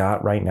that I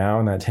got right now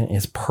in that tent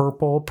is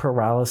Purple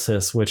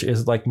Paralysis, which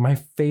is like my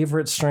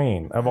favorite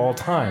strain of all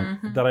time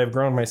that I've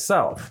grown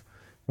myself.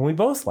 And we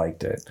both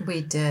liked it.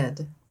 We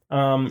did.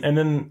 And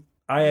then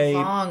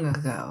long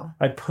ago.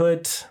 I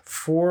put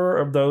 4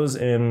 of those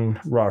in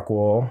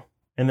Rockwool.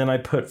 And then I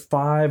put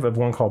 5 of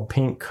one called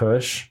Pink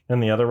Kush in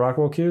the other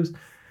Rockwool cubes.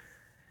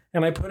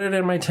 And I put it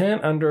in my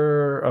tent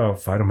under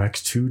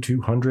Phytomax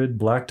 200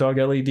 Black Dog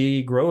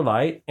LED grow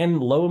light. And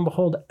lo and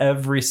behold,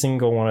 every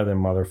single one of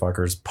them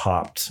motherfuckers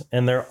popped.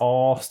 And they're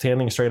all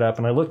standing straight up.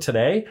 And I looked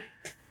today,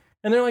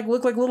 and they're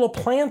look like little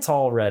plants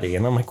already.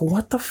 And I'm like,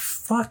 what the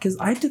fuck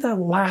I did that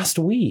last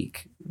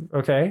week.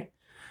 Okay.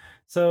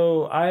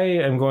 So I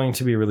am going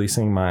to be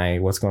releasing my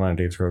What's Going On in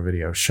Dave's Grow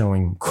video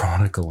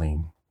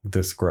chronicling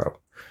this grow.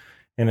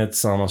 And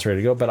it's almost ready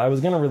to go. But I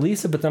was going to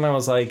release it, but then I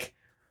was like,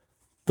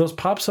 those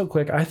pop so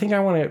quick. I think I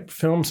want to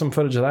film some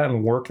footage of that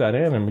and work that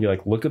in and be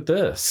like, look at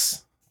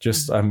this.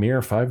 Just a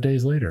mere 5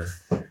 days later.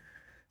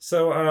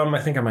 So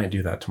I think I might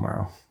do that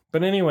tomorrow.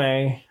 But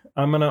anyway,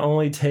 I'm going to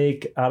only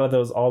take out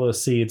of all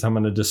those seeds, I'm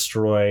going to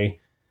destroy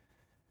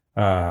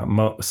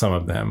some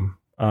of them.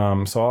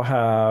 So I'll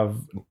have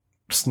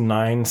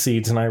 9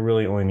 seeds, and I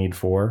really only need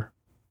 4.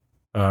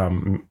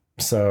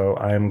 So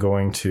I'm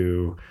going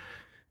to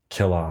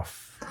kill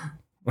off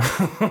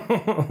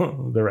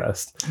the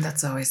rest.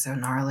 That's always so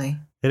gnarly.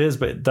 It is,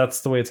 but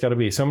that's the way it's got to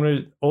be. So I'm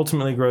going to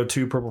ultimately grow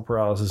 2 Purple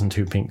Paralysis and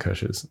 2 Pink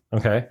Kushes.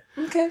 Okay.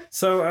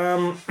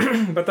 So,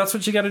 but that's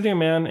what you got to do,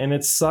 man. And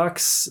it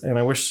sucks. And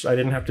I wish I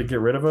didn't have to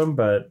get rid of them,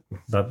 but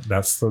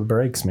that's the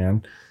breaks,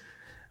 man.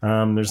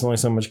 There's only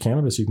so much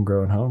cannabis you can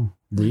grow at home.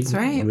 That's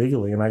right.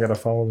 Legally, and I got to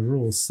follow the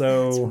rules.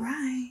 So that's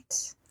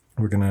right.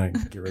 We're going to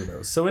get rid of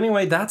those. So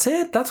anyway, that's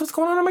it. That's what's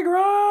going on in my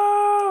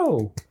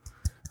grow.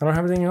 I don't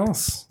have anything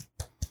else.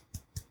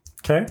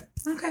 Okay.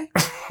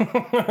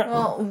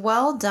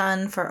 Well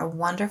done for a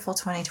wonderful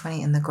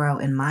 2020 in the grow.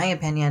 In my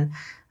opinion,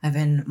 I've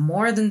been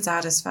more than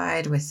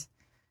satisfied with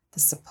the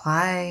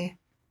supply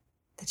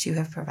that you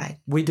have provided.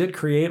 We did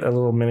create a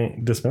little mini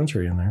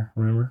dispensary in there,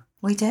 remember?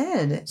 We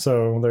did.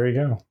 So there you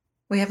go.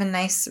 We have a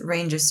nice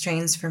range of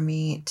strains for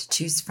me to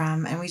choose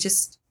from. And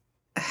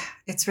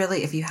it's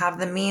really, if you have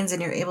the means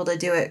and you're able to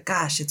do it,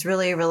 gosh, it's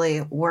really,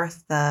 really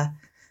worth the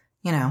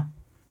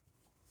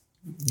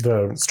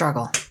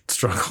struggle.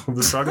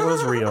 The struggle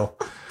is real.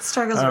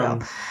 Struggle's real.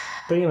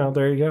 But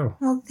there you go.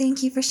 Well,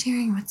 thank you for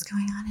sharing what's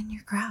going on in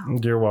your grow.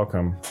 You're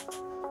welcome.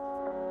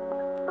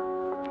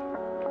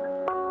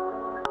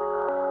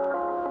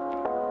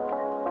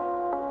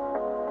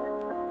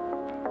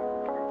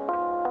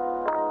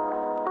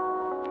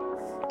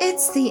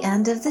 It's the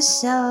end of the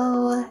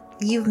show.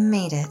 You've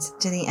made it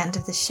to the end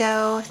of the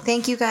show.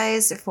 Thank you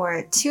guys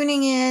for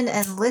tuning in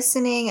and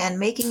listening and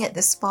making it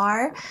this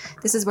far.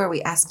 This is where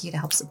we ask you to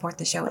help support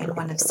the show in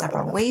one of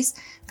several ways.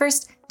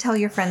 First, tell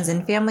your friends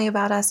and family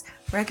about us,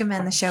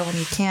 recommend the show when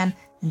you can,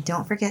 and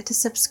don't forget to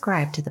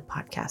subscribe to the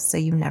podcast so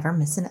you never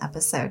miss an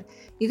episode.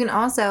 You can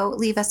also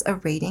leave us a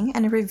rating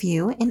and a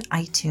review in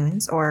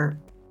iTunes or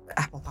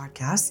Apple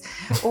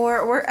Podcasts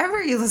or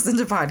wherever you listen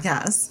to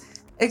podcasts,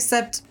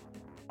 except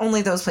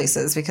only those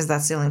places, because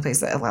that's the only place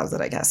that allows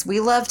it, I guess.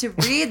 We love to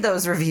read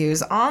those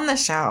reviews on the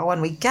show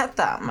when we get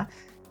them,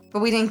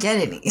 but we didn't get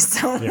any,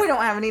 so we don't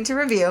have any to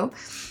review.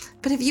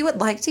 But if you would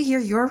like to hear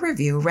your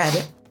review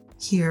read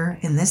here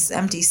in this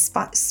empty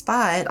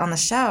spot on the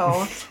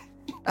show,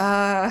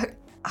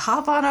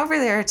 hop on over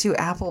there to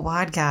Apple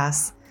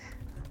Podcasts.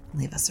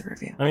 Leave us a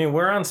review. I mean,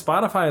 we're on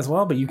Spotify as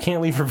well, but you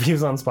can't leave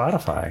reviews on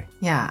Spotify.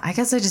 Yeah, I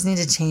guess I just need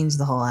to change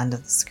the whole end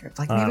of the script.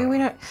 Like, maybe we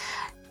don't...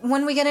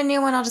 When we get a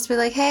new one, I'll just be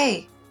like,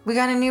 hey, we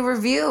got a new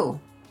review.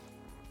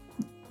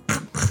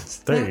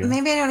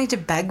 Maybe I don't need to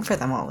beg for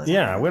them all the time.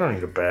 Yeah, we don't need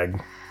to beg.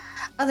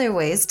 Other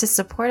ways to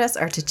support us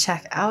are to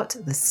check out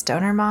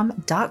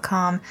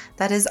thestonermom.com.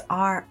 That is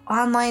our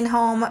online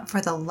home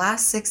for the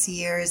last 6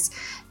 years,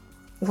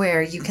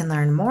 where you can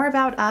learn more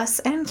about us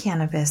and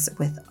cannabis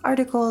with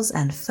articles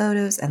and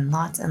photos and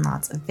lots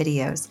of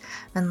videos.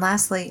 And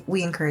lastly,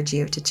 we encourage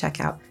you to check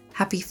out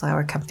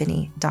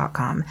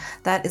happyflowercompany.com.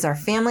 That is our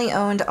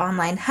family-owned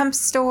online hemp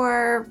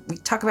store. We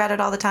talk about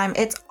it all the time.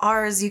 It's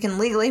ours. You can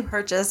legally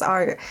purchase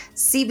our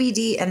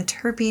CBD and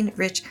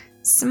terpene-rich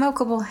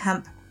smokable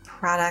hemp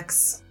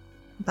products,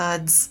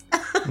 buds.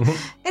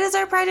 It is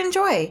our pride and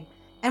joy.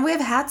 And we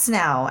have hats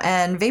now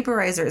and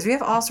vaporizers. We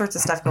have all sorts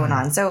of stuff going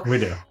on. So we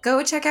do.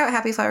 Go check out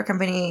Happy Flower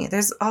Company.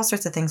 There's all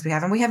sorts of things we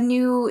have. And we have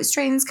new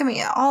strains coming.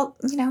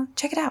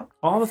 Check it out.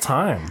 All the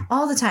time.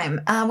 All the time.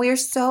 We are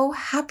so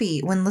happy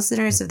when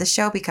listeners of the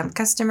show become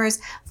customers.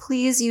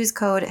 Please use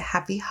code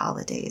Happy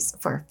Holidays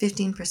for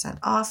 15%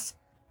 off.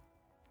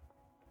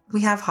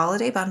 We have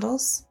holiday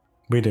bundles.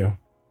 We do.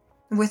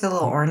 With a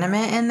little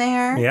ornament in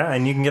there. Yeah,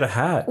 and you can get a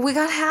hat. We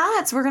got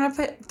hats. We're going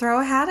to throw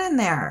a hat in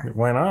there.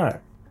 Why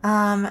not?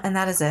 And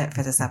that is it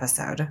for this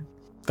episode.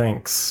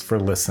 Thanks for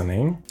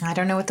listening. I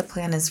don't know what the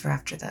plan is for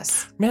after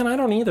this. Man, I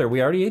don't either.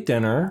 We already ate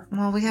dinner.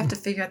 Well, we have to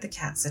figure out the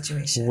cat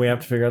situation. And we're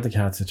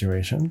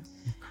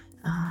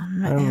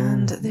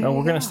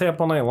going to stay up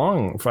all night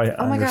long. If I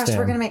oh my gosh,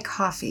 we're going to make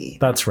coffee.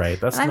 That's right.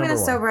 That's I'm going to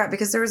sober up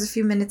because there was a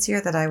few minutes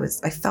here that I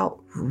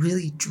felt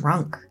really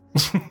drunk.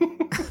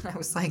 I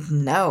was like,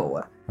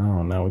 no.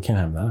 Oh, no, we can't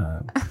have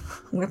that.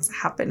 What's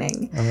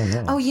happening? I don't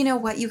know. Oh, you know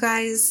what, you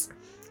guys?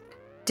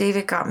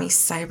 David got me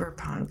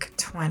Cyberpunk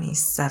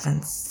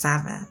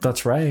 2077.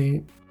 That's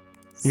right.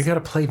 You got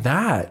to play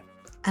that.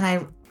 And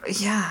I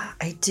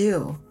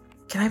do.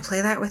 Can I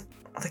play that with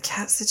the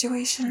cat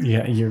situation?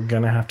 Yeah, you're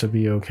going to have to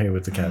be okay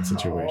with the cat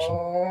situation.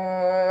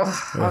 Oh,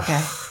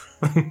 okay.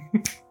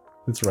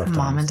 It's rough.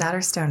 Mom and Dad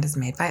Are Stoned is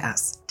made by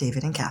us,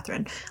 David and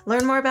Catherine.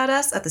 Learn more about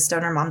us at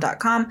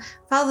thestonermom.com.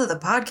 Follow the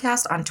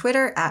podcast on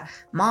Twitter at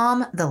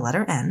mom, the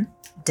letter N,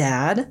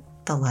 dad,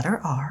 the letter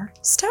R,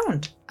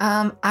 stoned.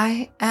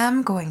 I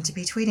am going to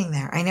be tweeting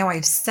there. I know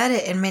I've said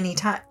it in many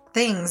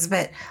things,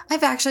 but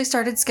I've actually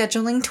started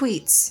scheduling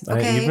tweets.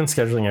 Okay, you've been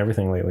scheduling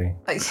everything lately.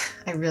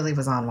 I really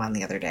was on one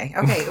the other day.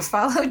 Okay,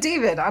 follow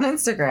David on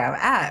Instagram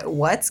at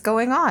What's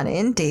Going On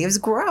in Dave's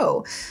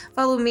Grow.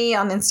 Follow me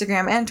on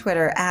Instagram and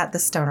Twitter at The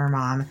Stoner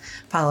Mom.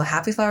 Follow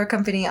Happy Flower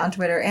Company on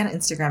Twitter and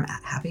Instagram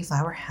at Happy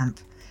Flower Hemp.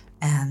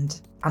 And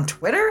on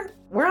Twitter?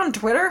 We're on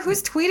Twitter?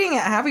 Who's tweeting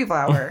at Happy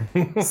Flower?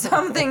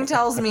 Something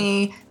tells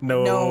me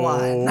no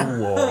one.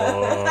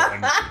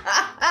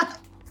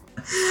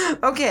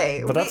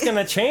 Okay. But that's going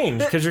to change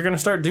because you're going to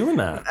start doing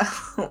that.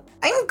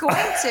 I'm going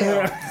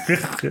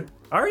to.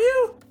 Are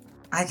you?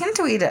 I can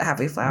tweet at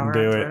Happy Flower on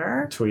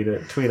Twitter. Tweet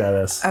it. Tweet at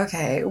us.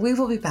 Okay. We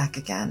will be back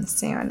again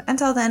soon.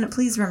 Until then,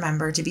 please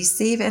remember to be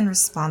safe and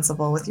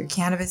responsible with your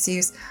cannabis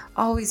use.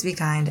 Always be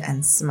kind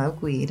and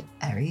smoke weed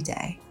every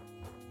day.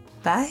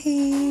 Bye.